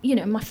 yeah, you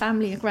know, my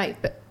family are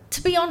great, but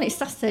to be honest,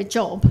 that's their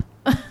job.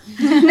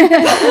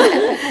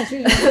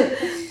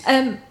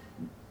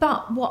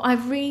 But what I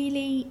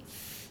really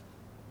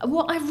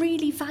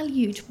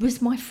valued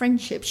was my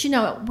friendships. You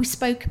know, we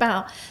spoke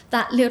about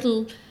that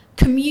little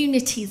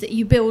community that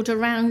you build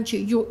around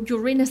you.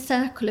 You're in a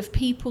circle of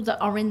people that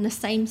are in the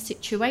same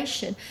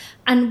situation.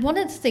 And one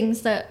of the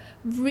things that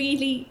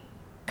really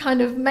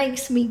kind of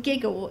makes me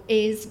giggle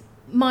is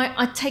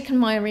I'd taken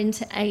Maya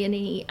into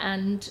A&E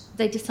and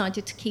they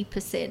decided to keep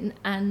us in.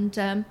 And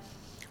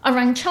I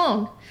rang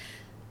Chan.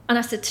 And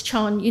I said to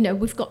Chan, you know,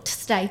 we've got to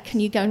stay. Can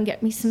you go and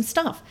get me some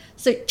stuff?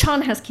 So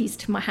Chan has keys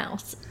to my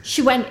house.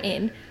 She went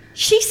in.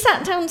 She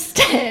sat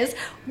downstairs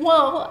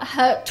while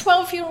her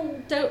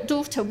 12-year-old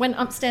daughter went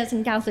upstairs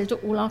and gathered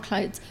all our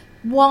clothes.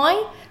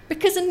 Why?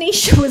 Because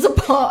Anisha was a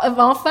part of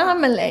our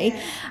family.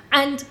 Yeah.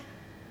 And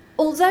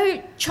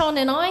although Chan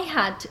and I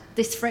had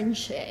this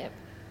friendship,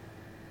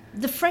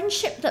 the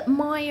friendship that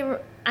Maya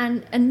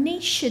and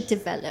Anisha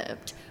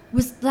developed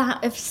was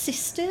that of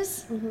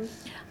sisters.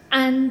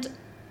 And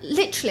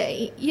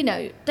literally, you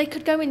know, they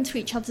could go into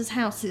each other's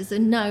houses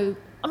and know,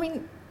 I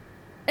mean,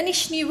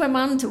 Anish knew where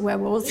my underwear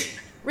was.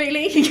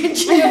 Really? Do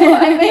you know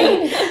what I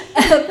mean?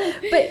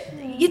 But,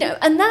 you know,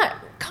 and that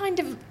kind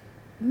of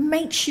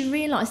makes you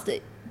realise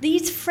that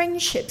these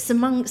friendships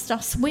amongst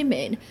us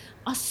women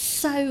are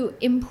so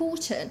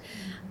important.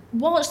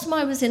 Whilst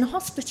I was in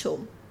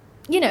hospital,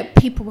 you know,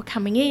 people were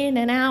coming in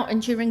and out,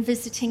 and during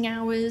visiting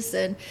hours,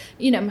 and,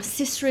 you know, my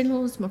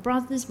sister-in-laws, my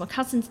brothers, my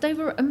cousins, they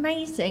were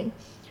amazing.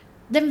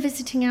 Then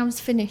visiting hours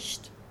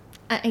finished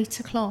at 8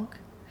 o'clock.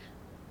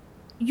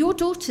 Your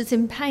daughter's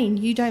in pain,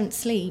 you don't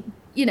sleep.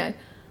 You know,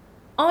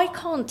 I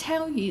can't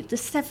tell you the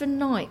 7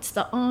 nights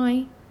that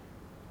I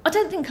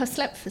don't think I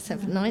slept for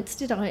 7 nights,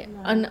 did I?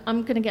 No. And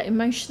I'm going to get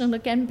emotional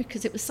again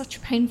because it was such a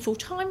painful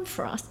time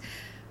for us.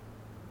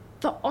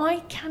 But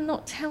I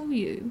cannot tell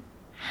you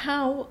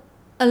how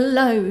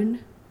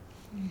alone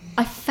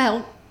I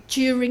felt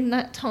during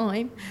that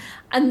time.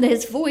 And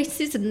there's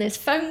voices and there's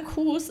phone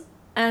calls,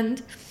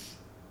 and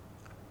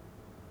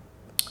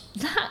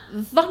that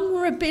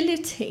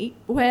vulnerability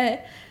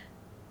where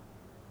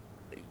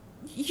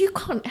you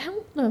can't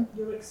help them.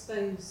 You're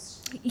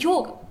exposed.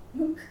 You're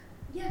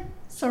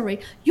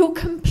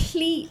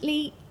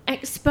completely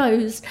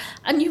exposed,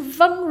 and you're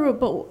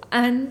vulnerable,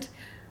 and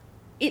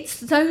it's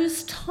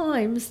those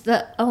times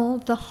that are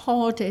the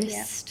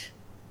hardest.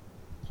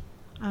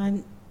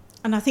 Yeah.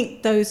 And I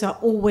think those are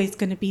always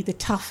going to be the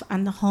tough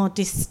and the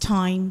hardest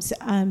times.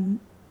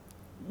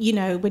 You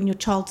know, when your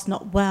child's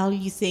not well,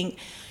 you think,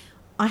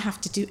 I have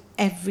to do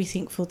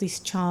everything for this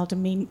child. I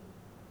mean,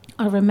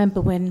 I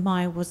remember when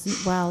Maya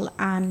wasn't well,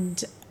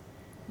 and,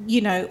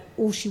 you know,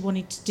 all she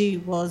wanted to do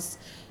was,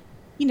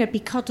 you know, be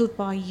cuddled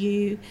by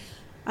you.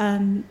 I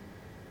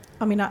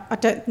mean, I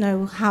don't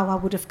know how I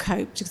would have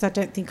coped, because I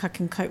don't think I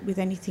can cope with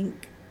anything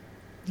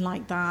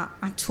like that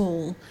at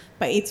all.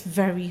 But it's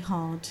very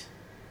hard.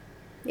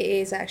 It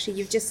is, actually.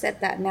 You've just said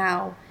that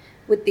now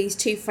with these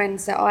 2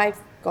 friends that I've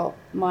got,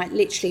 my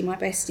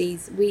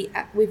besties.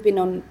 We've been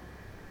on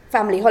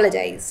family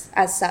holidays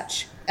as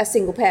such, as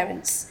single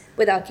parents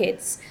with our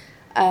kids.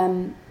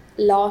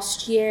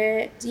 Last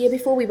year, the year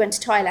before, we went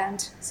to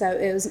Thailand. So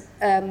it was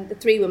the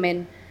 3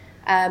 women,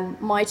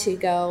 my 2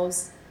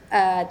 girls,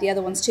 the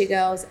other one's 2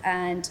 girls,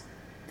 and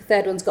the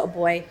third one's got a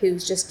boy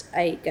who's just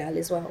a girl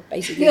as well,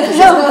 basically.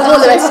 All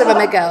the rest of them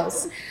are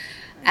girls.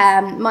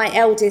 My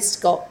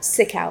eldest got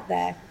sick out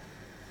there.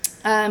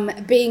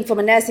 Being from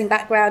a nursing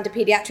background, a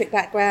paediatric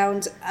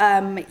background,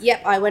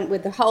 I went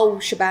with the whole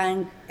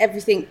shebang,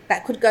 everything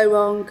that could go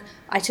wrong.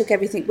 I took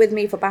everything with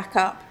me for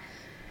backup.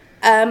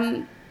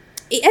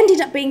 It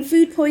ended up being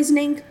food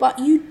poisoning, but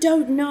you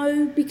don't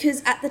know,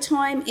 because at the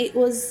time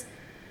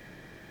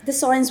the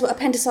signs were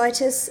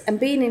appendicitis, and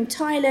being in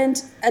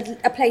Thailand,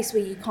 a place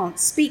where you can't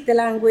speak the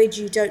language,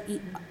 the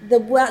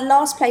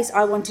last place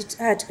I wanted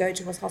her to go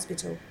to was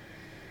hospital.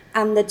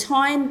 And that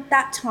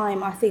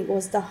time I think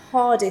was the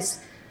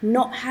hardest,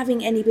 not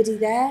having anybody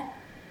there.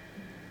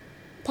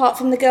 Apart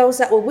from the girls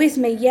that were with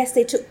me, yes,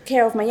 they took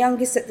care of my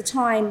youngest at the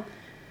time,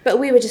 but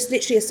we were just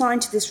literally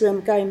assigned to this room,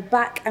 going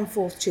back and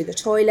forth to the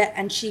toilet,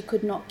 and she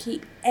could not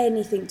keep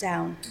anything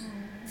down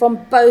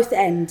from both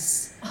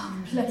ends. Oh,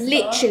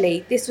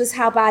 literally, this was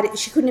how bad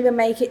she couldn't even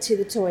make it to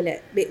the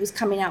toilet. It was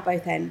coming out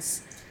both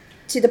ends.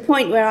 To the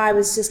point where I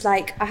was just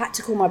like, I had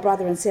to call my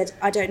brother and said,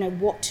 I don't know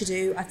what to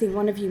do. I think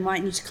one of you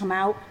might need to come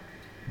out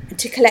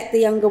to collect the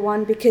younger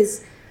one,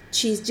 because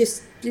she's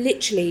just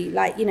literally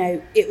like, you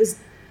know, it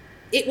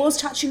was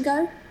touch and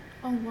go.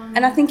 Oh, wow.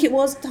 And I think it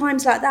was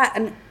times like that.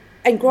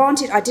 And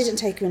granted, I didn't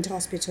take her into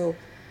hospital.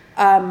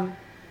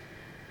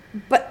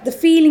 But the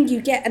feeling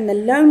you get and the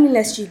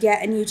loneliness you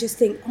get, and you just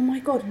think, oh my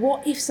God,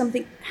 what if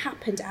something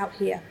happened out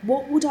here?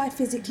 What would I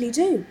physically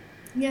do?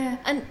 Yeah,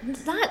 and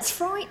that's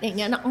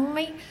frightening. And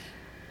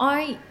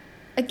I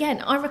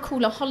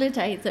recall a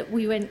holiday that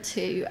we went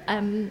to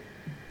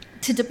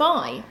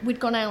Dubai. We'd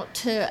gone out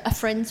to a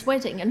friend's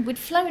wedding, and we'd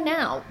flown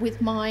out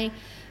with my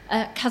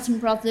cousin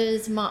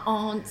brothers, my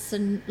aunts,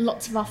 and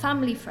lots of our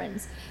family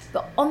friends.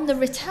 But on the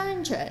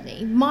return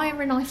journey, Maya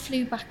and I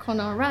flew back on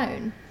our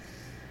own.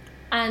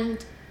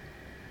 And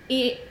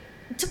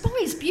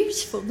Dubai is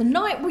beautiful. The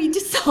night we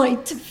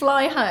decide to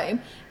fly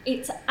home,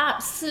 it's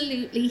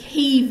absolutely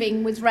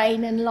heaving with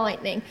rain and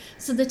lightning.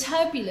 So the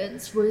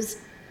turbulence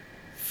was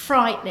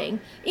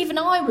frightening. Even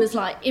I was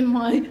like in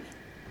my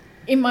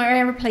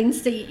aeroplane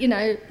seat, you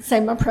know,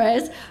 saying my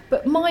prayers.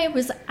 But Maya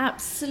was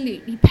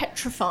absolutely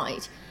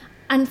petrified.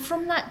 And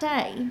from that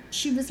day,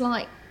 she was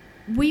like,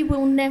 we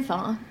will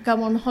never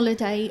go on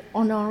holiday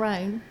on our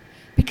own,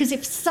 because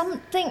if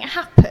something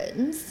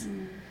happens,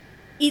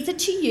 either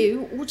to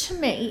you or to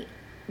me,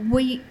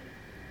 we,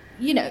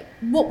 you know,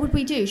 what would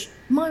we do?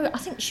 Maya, I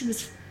think she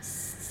was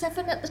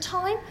 7 at the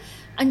time,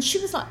 and she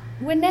was like,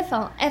 we're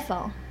never,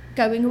 ever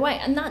going away.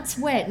 And that's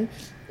when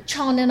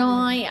Chan and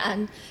I,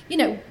 and, you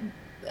know,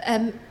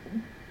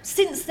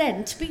 since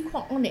then, to be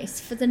quite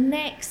honest, for the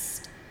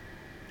next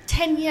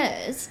 10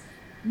 years,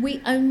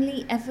 we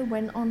only ever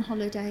went on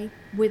holiday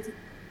with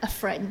a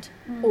friend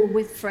or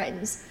with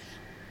friends.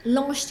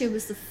 Last year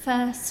was the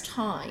first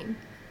time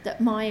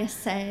that Maya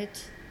said,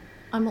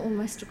 I'm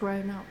almost a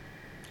grown-up.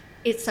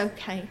 It's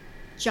okay,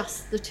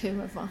 just the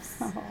two of us.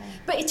 Oh.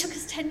 But it took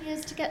us 10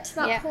 years to get to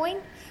that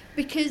point,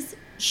 because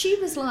she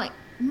was like,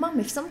 Mum,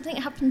 if something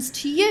happens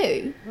to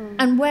you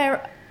and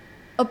we're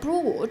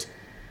abroad,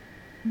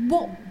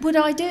 what would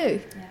I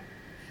do?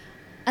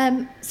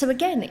 So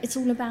again, it's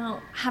all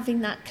about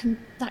having that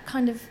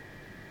kind of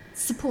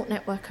support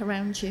network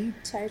around you.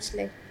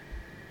 Totally.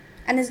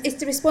 And it's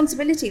the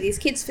responsibility these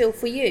kids feel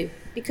for you,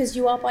 because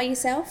you are by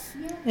yourself.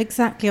 Yeah.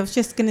 Exactly. I was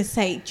just going to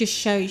say, it just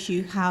shows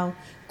you how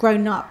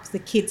grown up the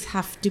kids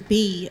have to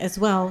be as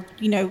well.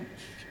 You know,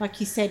 like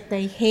you said,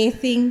 they hear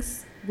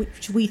things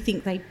which we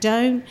think they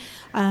don't,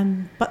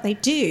 but they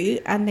do,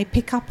 and they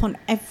pick up on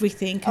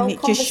everything, and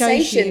it just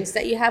shows you. Conversations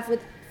that you have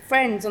with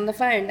friends on the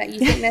phone that you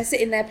think they're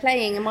sitting there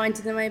playing and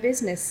minding their own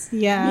business.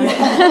 Yeah.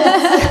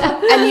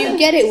 And you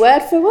get it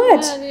word for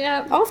word.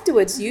 Yeah.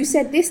 Afterwards, you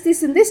said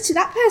this and this to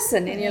that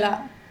person, and you're like,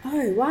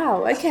 oh,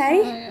 wow,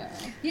 okay.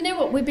 You know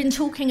what, we've been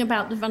talking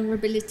about the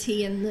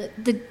vulnerability and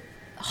the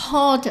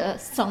harder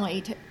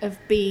side of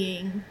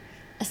being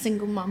a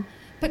single mum.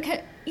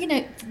 But, you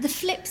know, the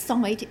flip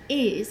side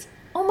is,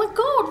 oh my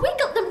God, we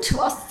got them to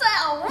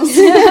ourselves.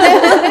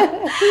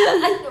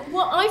 And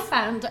what I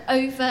found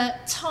over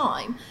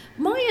time,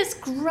 Maya's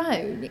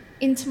grown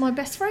into my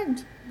best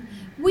friend.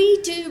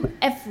 We do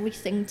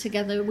everything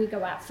together. We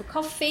go out for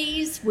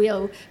coffees,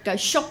 we'll go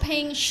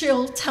shopping.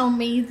 She'll tell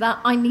me that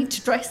I need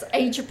to dress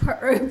age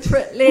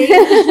appropriately.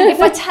 If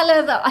I tell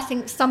her that I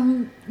think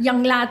some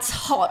young lad's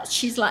hot,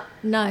 she's like,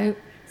 no,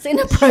 it's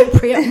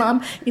inappropriate,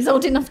 Mum. He's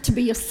old enough to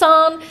be your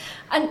son.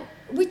 And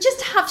we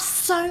just have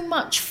so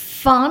much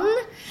fun.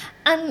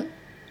 And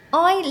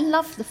I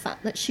love the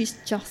fact that she's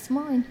just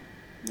mine.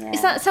 Yeah.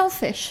 Is that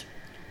selfish?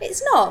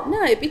 It's not,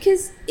 no,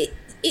 because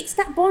it's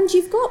that bond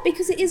you've got,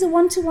 because it is a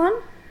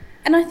one-to-one.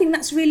 And I think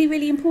that's really,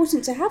 really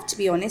important to have, to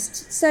be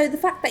honest. So the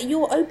fact that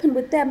you're open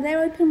with them,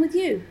 they're open with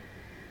you.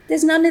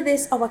 There's none of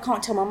this, oh, I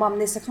can't tell my mum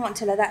this, I can't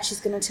tell her that, she's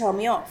going to tell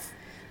me off.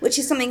 Which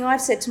is something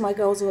I've said to my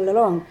girls all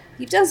along.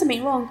 You've done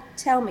something wrong,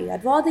 tell me.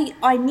 I'd rather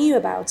I knew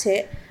about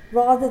it,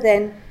 rather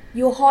than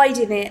you're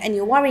hiding it and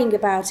you're worrying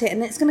about it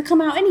and it's going to come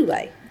out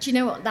anyway. Do you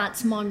know what?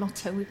 That's my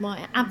motto with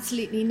Maya.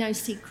 Absolutely no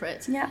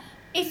secrets. Yeah.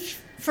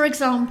 If, for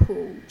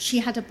example, she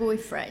had a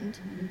boyfriend,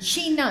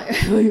 she knows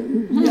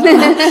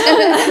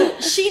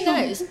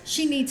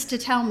she needs to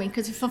tell me,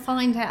 because if I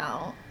find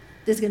out,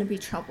 there's going to be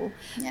trouble.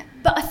 Yeah.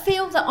 But I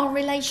feel that our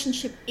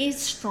relationship is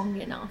strong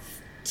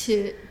enough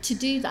to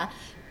do that.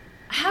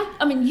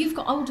 You've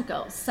got older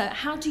girls, so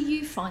how do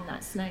you find that,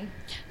 Sneh?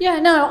 Yeah,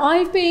 no,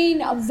 I've been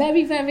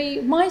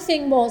my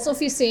thing was,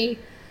 obviously,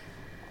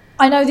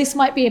 I know this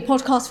might be a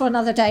podcast for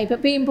another day,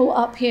 but being brought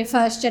up here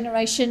first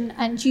generation,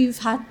 and you've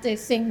had the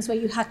things where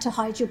you had to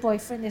hide your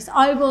boyfriend.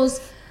 I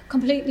was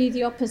completely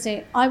the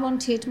opposite. I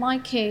wanted my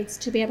kids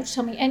to be able to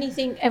tell me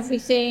anything,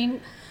 everything.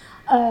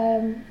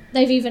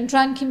 They've even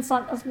drank in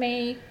front of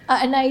me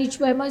at an age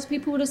where most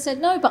people would have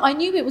said no, but I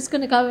knew it was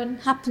going to go and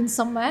happen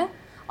somewhere.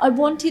 I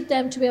wanted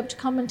them to be able to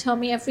come and tell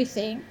me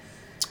everything.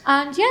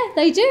 And yeah,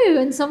 they do.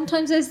 And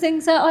sometimes there's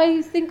things that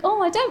I think,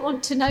 oh, I don't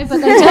want to know,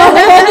 but they tell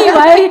me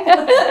anyway.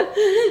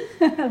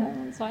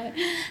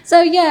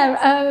 So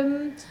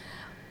yeah,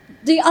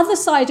 the other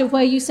side of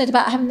where you said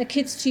about having the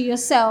kids to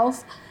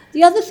yourself,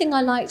 the other thing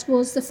I liked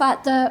was the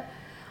fact that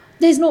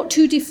there's not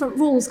two different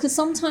rules, because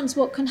sometimes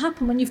what can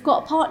happen when you've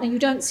got a partner, you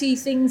don't see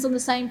things on the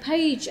same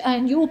page,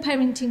 and your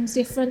parenting's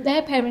different,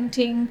 their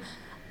parenting,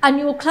 and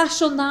you'll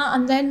clash on that,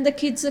 and then the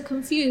kids are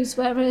confused.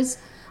 Whereas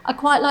I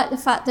quite like the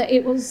fact that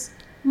it was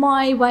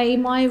my way,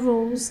 my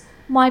rules,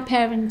 my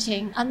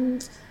parenting,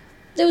 and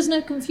there was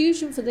no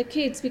confusion for the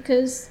kids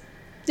because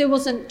there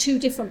wasn't two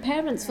different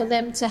parents for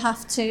them to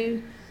have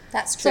to.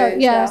 That's true. So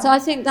yeah, well. so I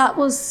think that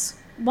was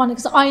one,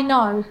 because I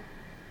know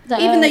that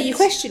even though you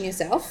question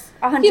yourself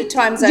 100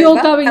 times you're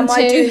over, going am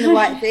I to. doing the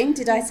right thing?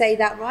 Did I say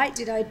that right?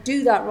 Did I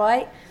do that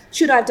right?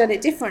 Should I have done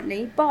it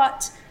differently?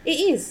 But it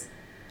is.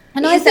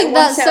 And It I is think that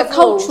one that's set a of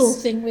cultural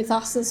rules. thing with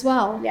us as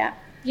well. Yeah.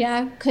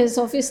 Yeah, because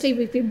obviously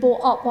we've been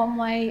brought up one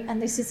way,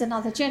 and this is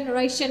another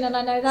generation, and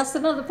I know that's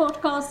another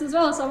podcast as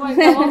well, so I won't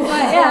go on.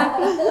 But yeah.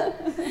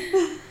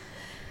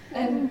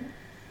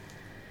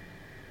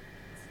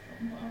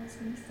 What I was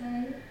going to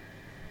say.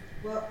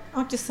 Well,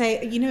 I'll just say,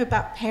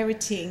 about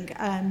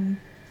parenting.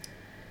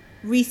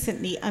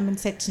 Recently, Eamon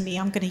said to me,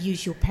 I'm going to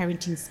use your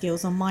parenting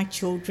skills on my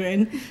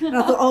children. And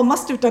I thought, I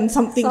must have done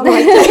something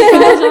right.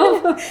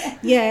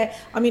 Yeah,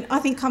 I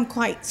think I'm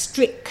quite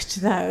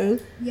strict, though.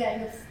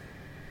 Yeah,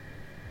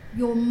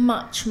 you're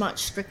much,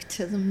 much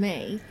stricter than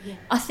me. Yeah.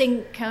 I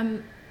think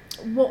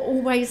what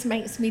always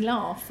makes me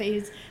laugh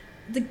is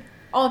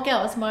our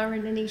girls, Maya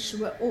and Anisha,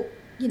 were all,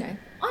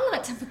 I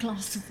like to have a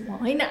glass of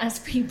wine, as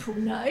people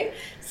know.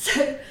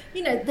 So,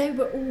 they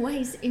were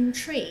always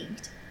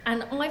intrigued.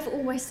 And I've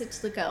always said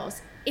to the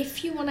girls,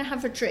 if you want to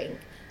have a drink,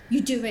 you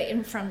do it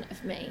in front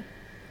of me.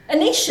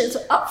 Anisha's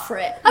up for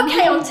it.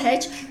 Okay, Aunt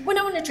Tej, when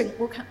I want a drink,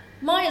 we'll come.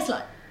 Maya's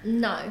like,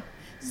 no.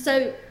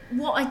 So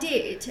what I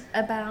did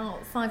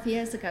about 5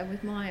 years ago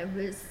with Maya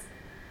was,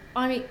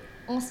 I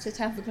asked her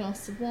to have a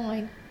glass of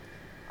wine.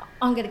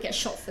 I'm going to get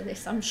shot for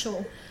this, I'm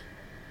sure.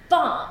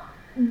 But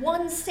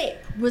one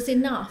sip was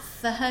enough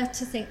for her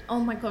to think, oh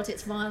my God,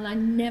 it's vile, I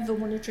never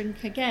want to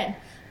drink again.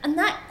 And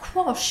that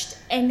quashed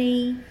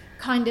any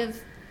kind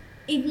of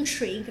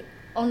intrigue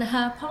on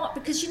her part,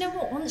 because you know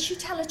what, once you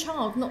tell a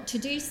child not to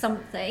do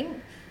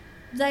something,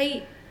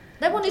 they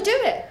want to do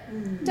it,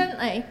 don't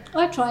they?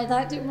 I tried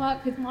that, didn't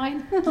work with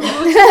mine.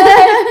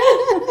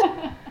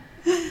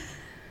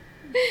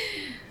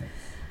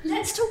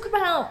 Let's talk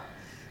about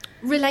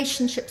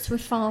relationships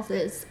with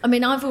fathers. I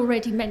mean, I've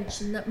already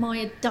mentioned that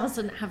Maya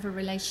doesn't have a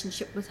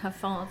relationship with her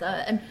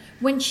father, and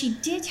when she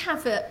did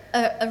have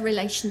a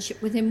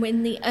relationship with him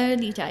in the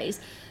early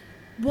days,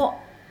 what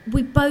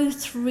we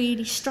both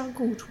really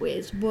struggled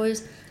with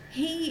was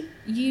he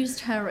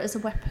used her as a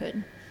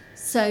weapon.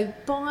 So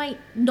by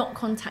not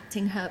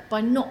contacting her,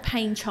 by not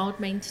paying child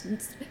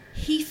maintenance,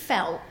 he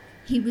felt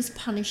he was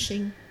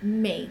punishing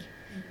me.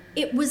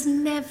 It was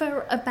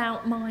never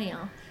about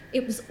Maya.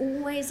 It was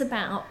always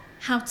about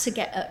how to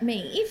get at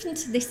me. Even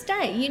to this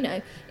day, you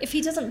know, if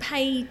he doesn't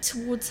pay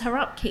towards her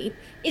upkeep,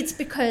 it's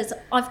because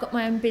I've got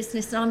my own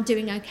business and I'm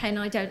doing okay and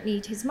I don't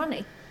need his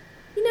money.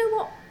 You know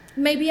what?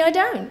 Maybe I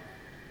don't.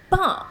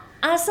 But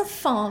as a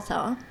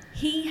father,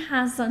 he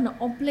has an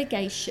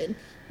obligation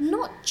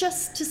not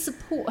just to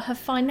support her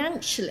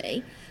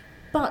financially,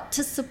 but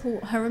to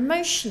support her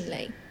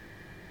emotionally.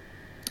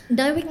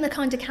 Knowing the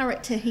kind of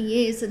character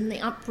he is and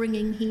the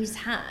upbringing he's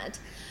had,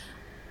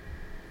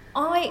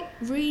 I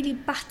really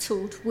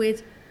battled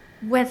with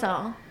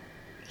whether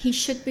he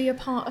should be a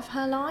part of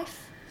her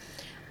life.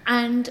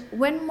 And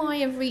when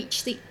Maya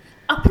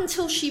up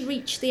until she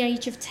reached the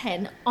age of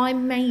 10, I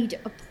made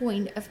a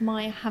point of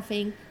Maya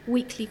having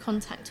weekly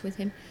contact with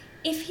him.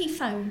 If he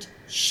phoned,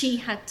 she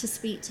had to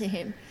speak to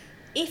him.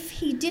 If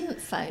he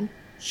didn't phone,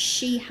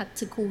 she had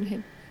to call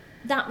him.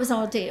 That was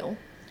our deal.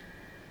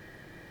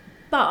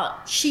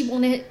 But she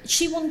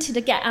wanted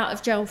a get out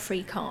of jail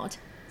free card.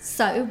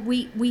 So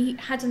we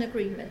had an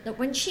agreement that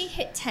when she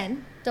hit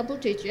 10, double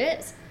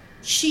digits,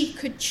 she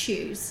could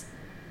choose.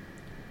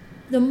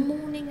 The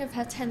morning of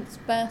her 10th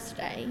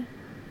birthday,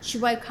 she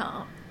woke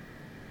up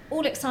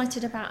all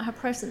excited about her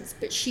presents,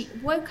 but she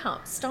woke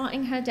up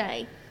starting her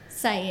day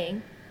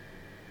saying,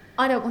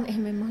 I don't want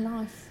him in my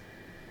life.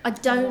 I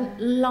don't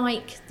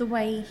like the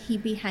way he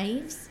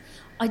behaves.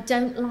 I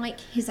don't like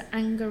his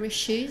anger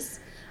issues.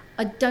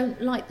 I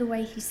don't like the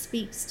way he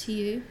speaks to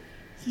you.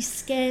 He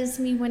scares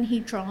me when he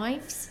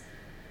drives.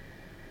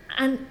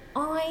 And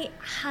I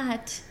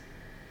had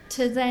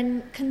to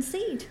then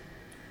concede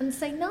and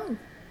say, no,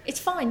 it's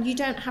fine. You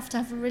don't have to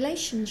have a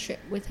relationship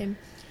with him.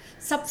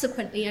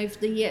 Subsequently, over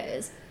the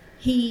years,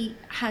 he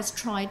has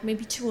tried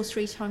maybe 2 or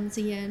 3 times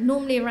a year,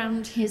 normally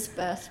around his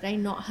birthday,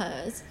 not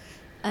hers.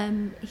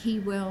 He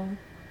will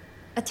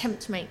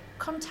attempt to make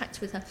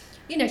contact with her.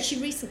 You know, she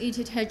recently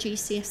did her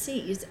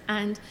GCSEs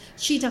and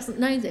she doesn't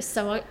know this,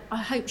 so I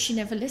hope she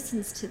never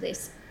listens to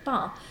this.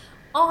 But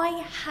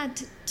I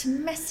had to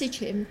message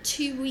him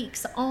 2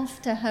 weeks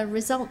after her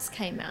results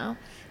came out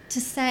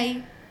to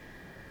say,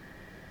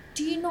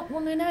 do you not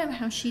want to know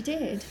how she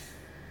did?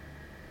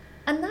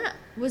 And that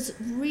was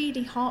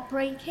really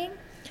heartbreaking.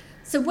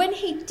 So when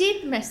he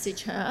did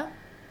message her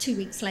 2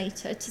 weeks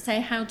later to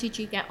say, how did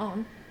you get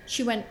on?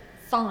 She went,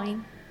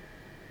 fine.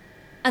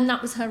 And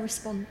that was her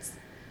response.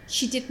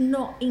 She did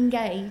not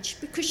engage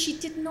because she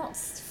did not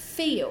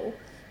feel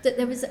that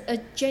there was a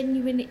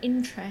genuine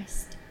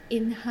interest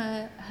in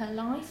her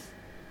life.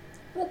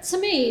 But to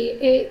me,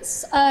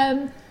 it's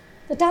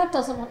the dad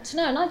doesn't want to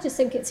know, and I just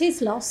think it's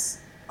his loss.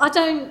 I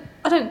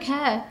don't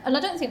care, and I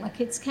don't think my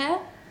kids care.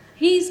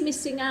 He's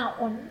missing out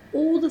on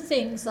all the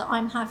things that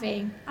I'm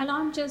having, and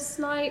I'm just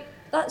like,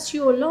 that's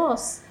your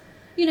loss.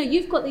 You know,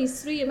 you've got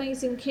these 3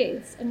 amazing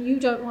kids, and you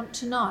don't want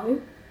to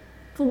know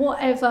for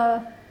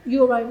whatever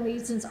your own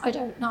reasons, I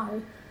don't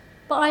know.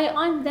 But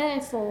I'm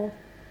there for,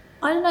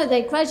 I don't know,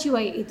 they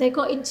graduated, they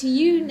got into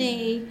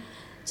uni,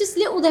 just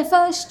their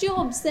first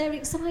jobs, their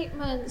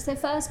excitements, their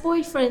first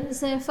boyfriends,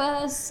 their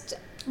first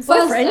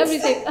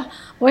everything.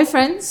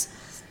 Boyfriends.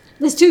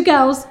 There's 2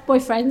 girls,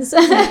 boyfriends.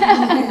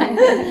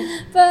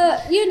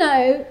 But, you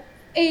know,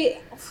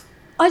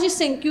 I just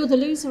think you're the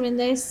loser in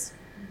this.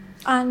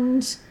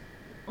 And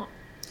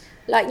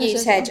like you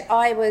said,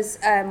 I was,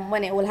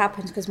 when it all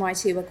happened, because my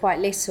 2 were quite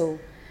little,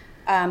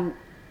 and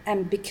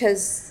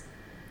because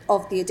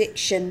of the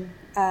addiction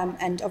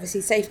and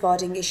obviously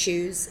safeguarding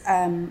issues,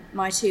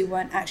 my 2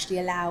 weren't actually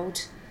allowed.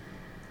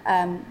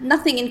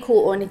 Nothing in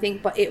court or anything,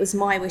 but it was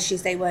my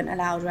wishes they weren't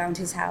allowed around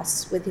his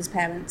house with his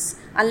parents,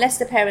 unless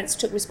the parents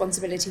took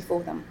responsibility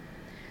for them.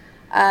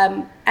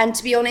 And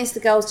to be honest, the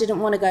girls didn't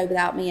want to go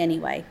without me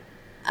anyway.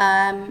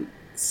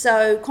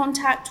 So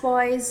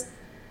contact-wise,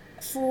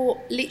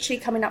 for literally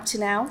coming up to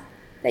now,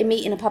 they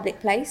meet in a public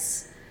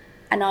place,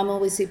 and I'm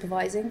always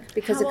supervising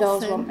because the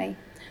girls want me.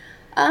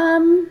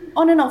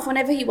 On and off,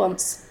 whenever he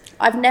wants.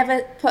 I've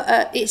never put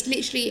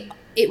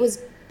it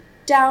was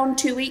down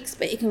 2 weeks,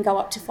 but it can go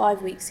up to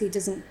 5 weeks. He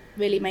doesn't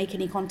really make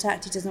any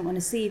contact. He doesn't want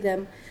to see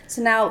them.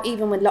 So now,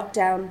 even with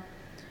lockdown,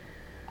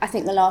 I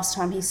think the last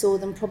time he saw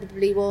them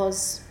probably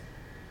was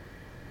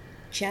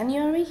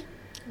January.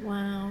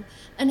 Wow.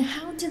 And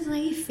how do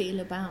they feel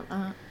about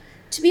that?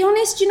 To be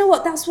honest, you know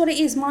what? That's what it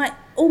is.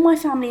 All my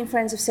family and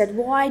friends have said,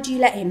 why do you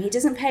let him? He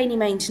doesn't pay any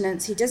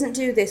maintenance. He doesn't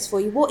do this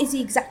for you. What is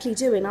he exactly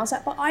doing? I was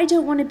like, but I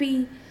don't want to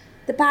be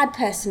the bad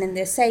person in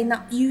this, saying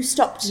that you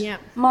stopped,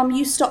 Mum,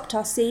 you stopped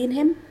us seeing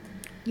him.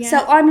 Yeah. So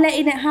I'm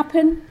letting it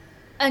happen.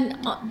 And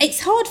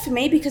it's hard for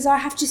me because I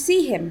have to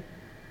see him.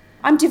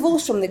 I'm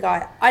divorced from the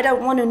guy. I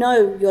don't want to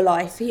know your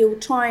life. He'll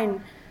try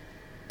and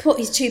put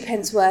his 2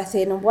 pence worth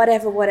in and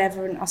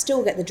whatever, and I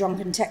still get the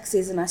drunken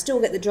texts and I still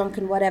get the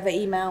drunken whatever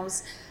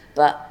emails.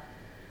 But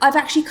I've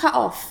actually cut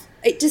off.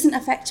 It doesn't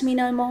affect me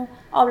no more.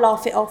 I'll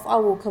laugh it off.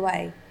 I'll walk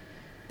away.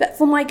 But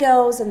for my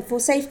girls and for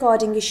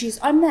safeguarding issues,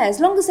 I'm there. As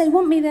long as they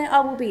want me there, I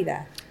will be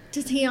there.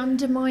 Does he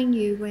undermine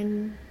you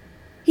when...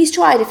 He's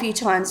tried a few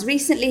times.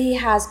 Recently he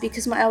has,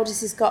 because my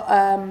eldest has got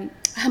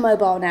her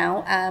mobile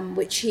now,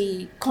 which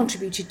he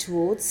contributed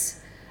towards.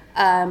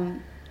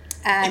 And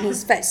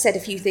he's said a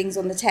few things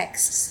on the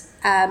texts.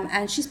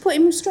 And she's put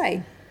him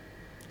astray.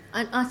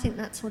 And I think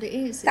that's what it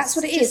is. That's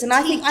what it is. And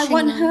I think I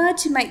want her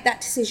to make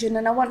that decision,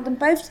 and I want them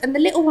both. And the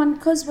little one,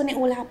 because when it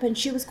all happened,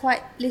 she was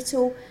quite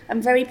little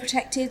and very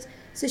protected.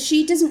 So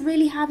she doesn't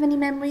really have any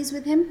memories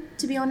with him,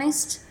 to be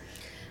honest.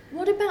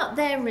 What about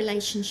their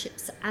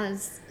relationships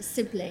as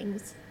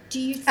siblings? Do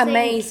you think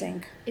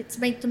amazing? It's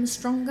made them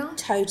stronger?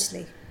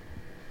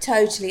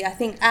 Totally. I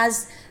think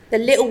as the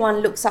little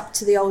one looks up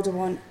to the older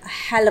one a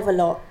hell of a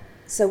lot.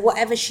 So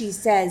whatever she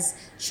says,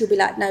 she'll be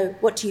like, no,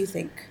 what do you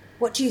think?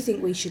 What do you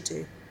think we should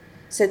do?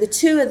 So the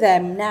two of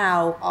them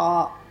now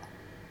are,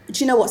 do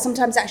you know what?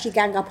 Sometimes they actually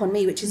gang up on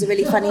me, which is a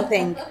really funny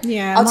thing.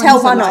 Yeah, I'll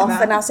tell one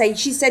off and I'll say,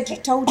 she said,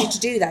 told you to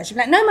do that. She'll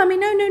be like, no, mummy,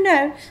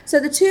 no. So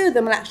the two of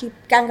them will actually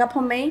gang up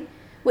on me,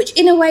 which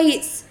in a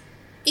way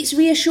it's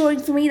reassuring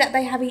for me that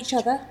they have each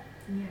other.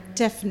 Yeah.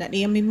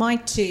 Definitely. I mean, my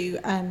two,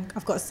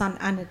 I've got a son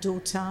and a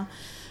daughter,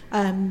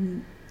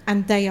 and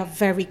they are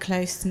very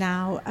close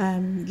now.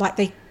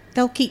 Like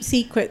they'll keep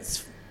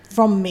secrets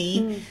from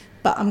me,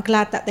 but I'm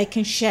glad that they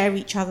can share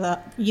each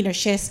other,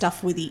 share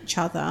stuff with each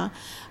other.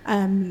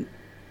 And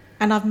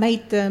I've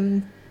made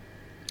them,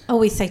 I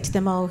always say to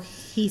them, oh,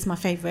 he's my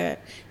favourite.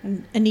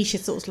 And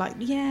Anisha's sort of like,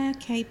 yeah,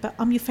 okay, but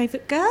I'm your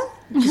favourite girl?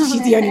 Because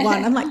she's the only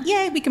one. I'm like,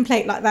 yeah, we can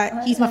play it like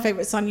that. He's my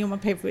favourite son, you're my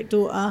favourite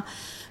daughter.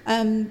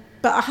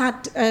 But I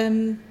had,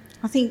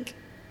 I think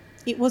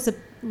it was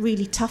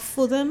really tough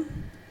for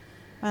them.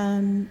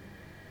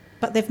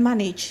 But they've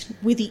managed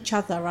with each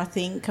other, I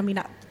think. I mean,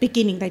 at the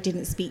beginning, they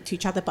didn't speak to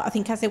each other. But I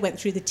think as they went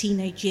through the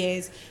teenage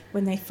years,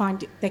 when they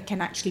find they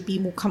can actually be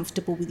more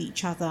comfortable with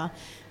each other,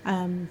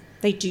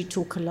 they do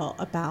talk a lot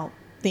about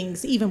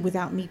things, even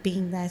without me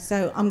being there.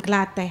 So I'm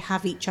glad they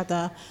have each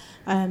other.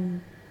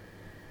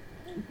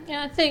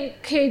 Yeah, I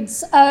think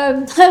kids,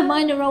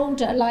 mine are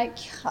older, like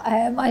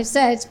I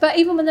said. But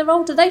even when they're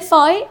older, they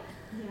fight.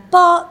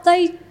 Yeah.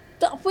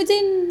 But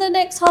within the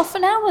next half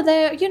an hour,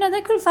 they could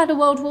have had a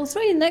World War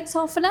III in the next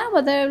half an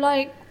hour. They're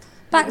like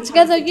back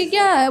together.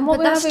 Yeah, and but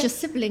that's just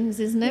siblings,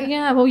 isn't it?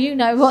 Yeah, well, you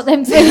know what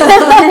them things.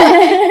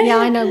 Yeah,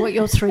 I know what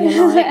your three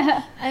are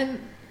like.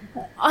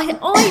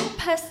 I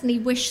personally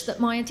wish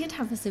that Maya did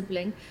have a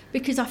sibling,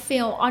 because I'd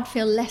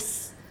feel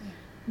less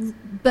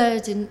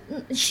burden.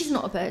 She's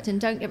not a burden,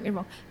 don't get me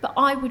wrong, but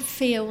I would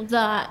feel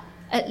that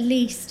at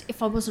least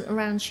if I wasn't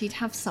around, she'd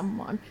have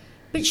someone.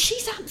 But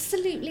she's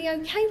absolutely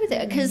okay with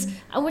it, because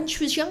when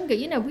she was younger,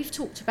 we've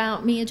talked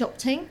about me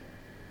adopting.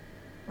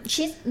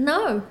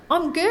 No,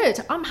 I'm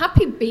good. I'm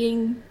happy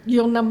being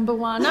your number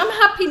one. I'm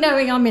happy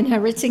knowing I'm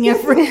inheriting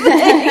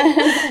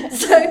everything.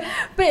 So,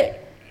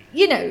 but,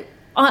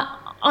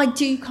 I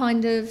do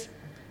kind of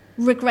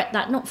regret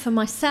that, not for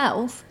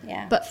myself,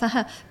 but for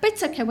her. But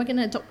it's okay, we're going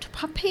to adopt a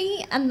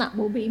puppy, and that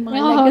will be my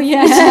legacy.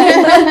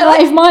 Yeah.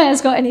 Like if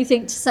Maya's got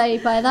anything to say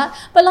by that.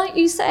 But like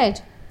you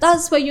said,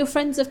 that's where your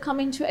friends have come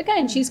into it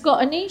again. She's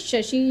got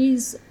Anisha,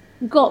 she's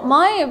got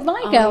my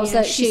girls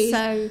that she's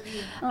so,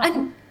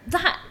 and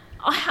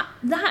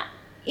that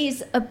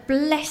is a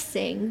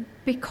blessing,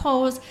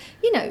 because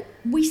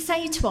we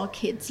say to our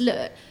kids,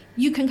 look,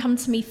 you can come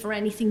to me for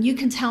anything, you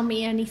can tell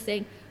me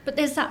anything, but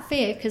there's that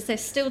fear because they're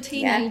still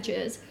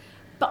teenagers.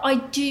 But I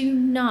do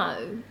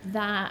know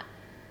that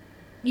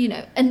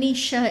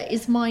Anisha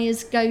is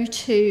Maya's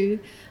go-to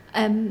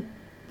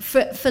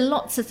for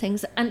lots of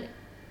things. And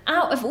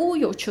out of all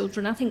your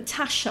children, I think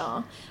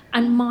Tasha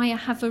and Maya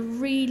have a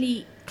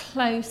really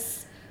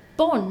close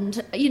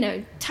bond.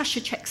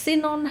 Tasha checks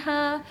in on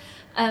her.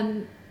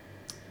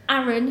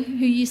 Aaron,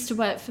 who used to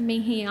work for me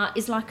here,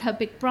 is like her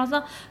big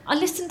brother. I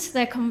listen to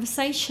their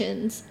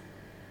conversations,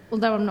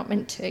 although I'm not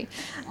meant to.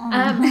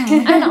 And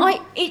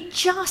it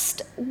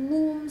just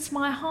warms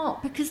my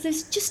heart, because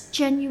there's just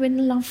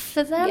genuine love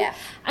for them. Yeah.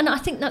 And I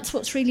think that's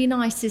what's really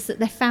nice, is that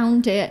they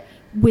found it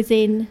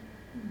within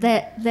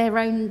their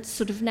own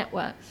sort of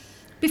network.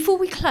 Before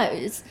we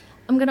close,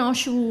 I'm going to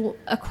ask you all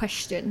a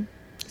question.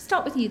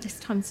 Start with you this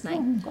time, Snake.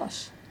 Oh,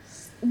 gosh.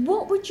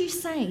 What would you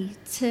say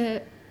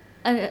to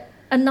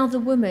another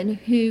woman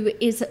who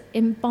is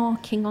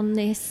embarking on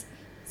this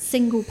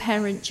single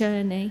parent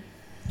journey?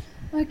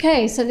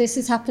 Okay, so this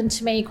has happened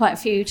to me quite a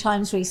few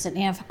times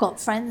recently. I've got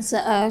friends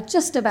that are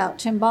just about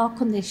to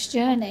embark on this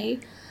journey,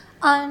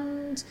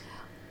 and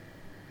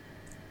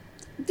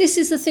this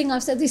is the thing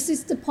I've said, this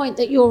is the point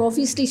that you're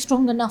obviously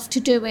strong enough to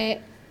do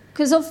it,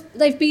 because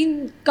they've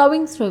been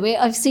going through it,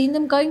 I've seen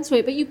them going through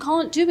it, but you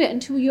can't do it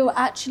until you're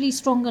actually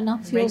strong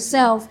enough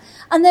yourself.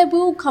 And there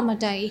will come a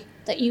day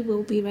that you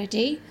will be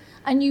ready,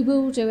 and you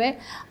will do it.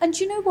 And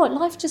you know what?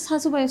 Life just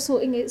has a way of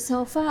sorting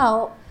itself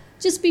out.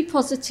 Just be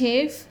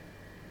positive.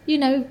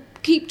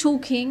 Keep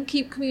talking,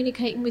 keep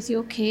communicating with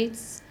your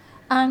kids,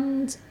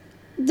 and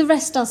the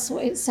rest does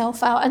sort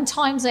itself out. And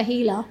time's a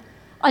healer.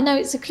 I know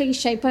it's a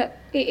cliche, but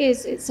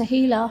it's a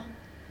healer.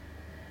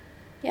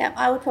 Yeah,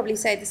 I would probably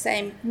say the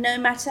same. No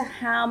matter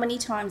how many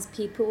times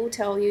people will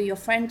tell you, your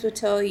friends will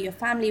tell you, your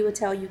family will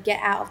tell you, get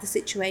out of the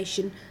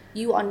situation,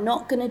 you are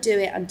not going to do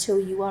it until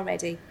you are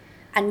ready.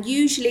 And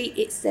usually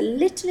it's the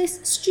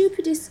littlest,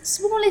 stupidest,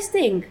 smallest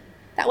thing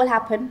that will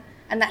happen,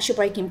 and that's your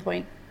breaking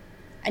point.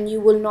 And you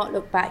will not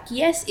look back.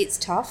 Yes, it's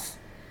tough,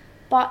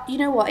 but you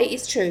know what? It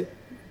is true.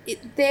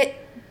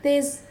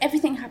 There's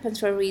everything happens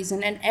for a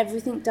reason, and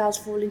everything does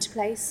fall into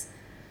place.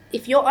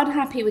 If you're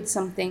unhappy with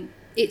something,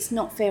 it's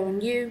not fair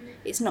on you,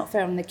 it's not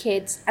fair on the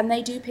kids, and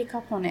they do pick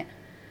up on it.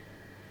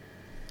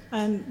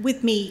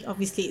 With me,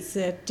 obviously, it's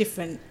a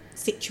different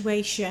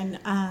situation.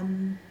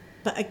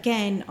 But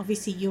again,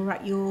 obviously, you're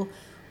at your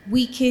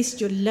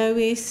weakest, your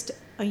lowest,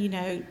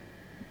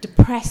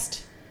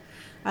 depressed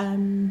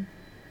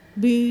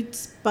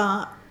moods,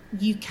 but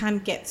you can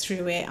get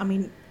through it. I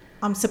mean,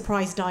 I'm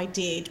surprised I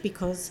did,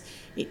 because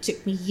it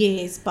took me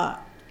years,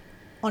 but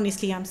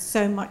honestly, I'm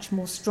so much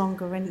more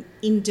stronger and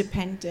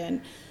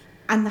independent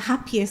and the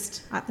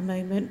happiest at the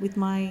moment with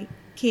my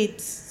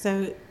kids.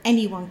 So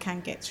anyone can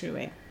get through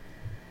it.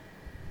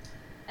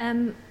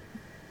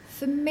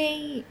 For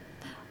me,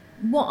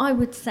 what I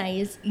would say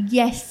is,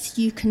 yes,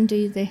 you can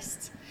do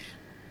this.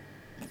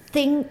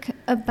 Think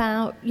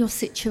about your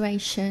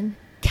situation.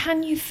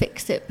 Can you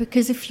fix it?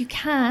 Because if you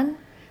can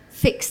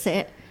fix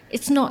it,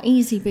 it's not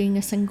easy being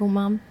a single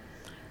mum.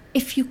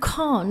 If you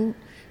can't,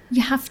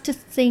 you have to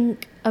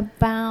think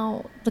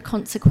about the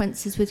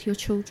consequences with your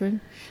children,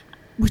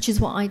 which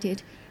is what I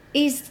did.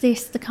 Is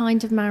this the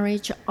kind of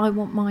marriage I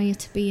want Maya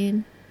to be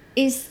in?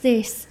 Is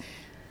this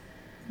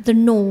the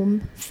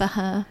norm for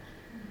her?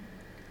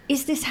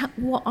 Is this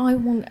what I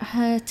want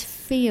her to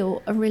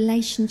feel a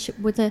relationship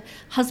with a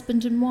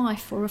husband and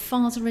wife or a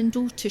father and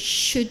daughter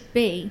should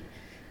be?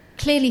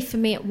 Clearly for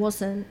me it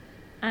wasn't,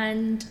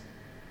 and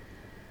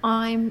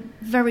I'm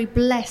very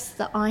blessed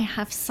that I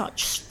have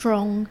such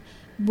strong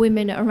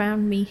women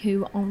around me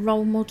who are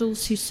role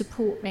models, who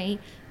support me.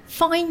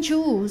 Find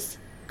yours,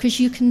 because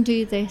you can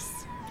do this.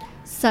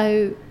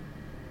 So,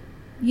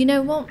 you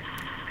know what?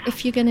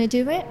 If you're going to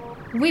do it,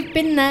 we've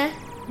been there,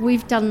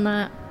 we've done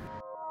that.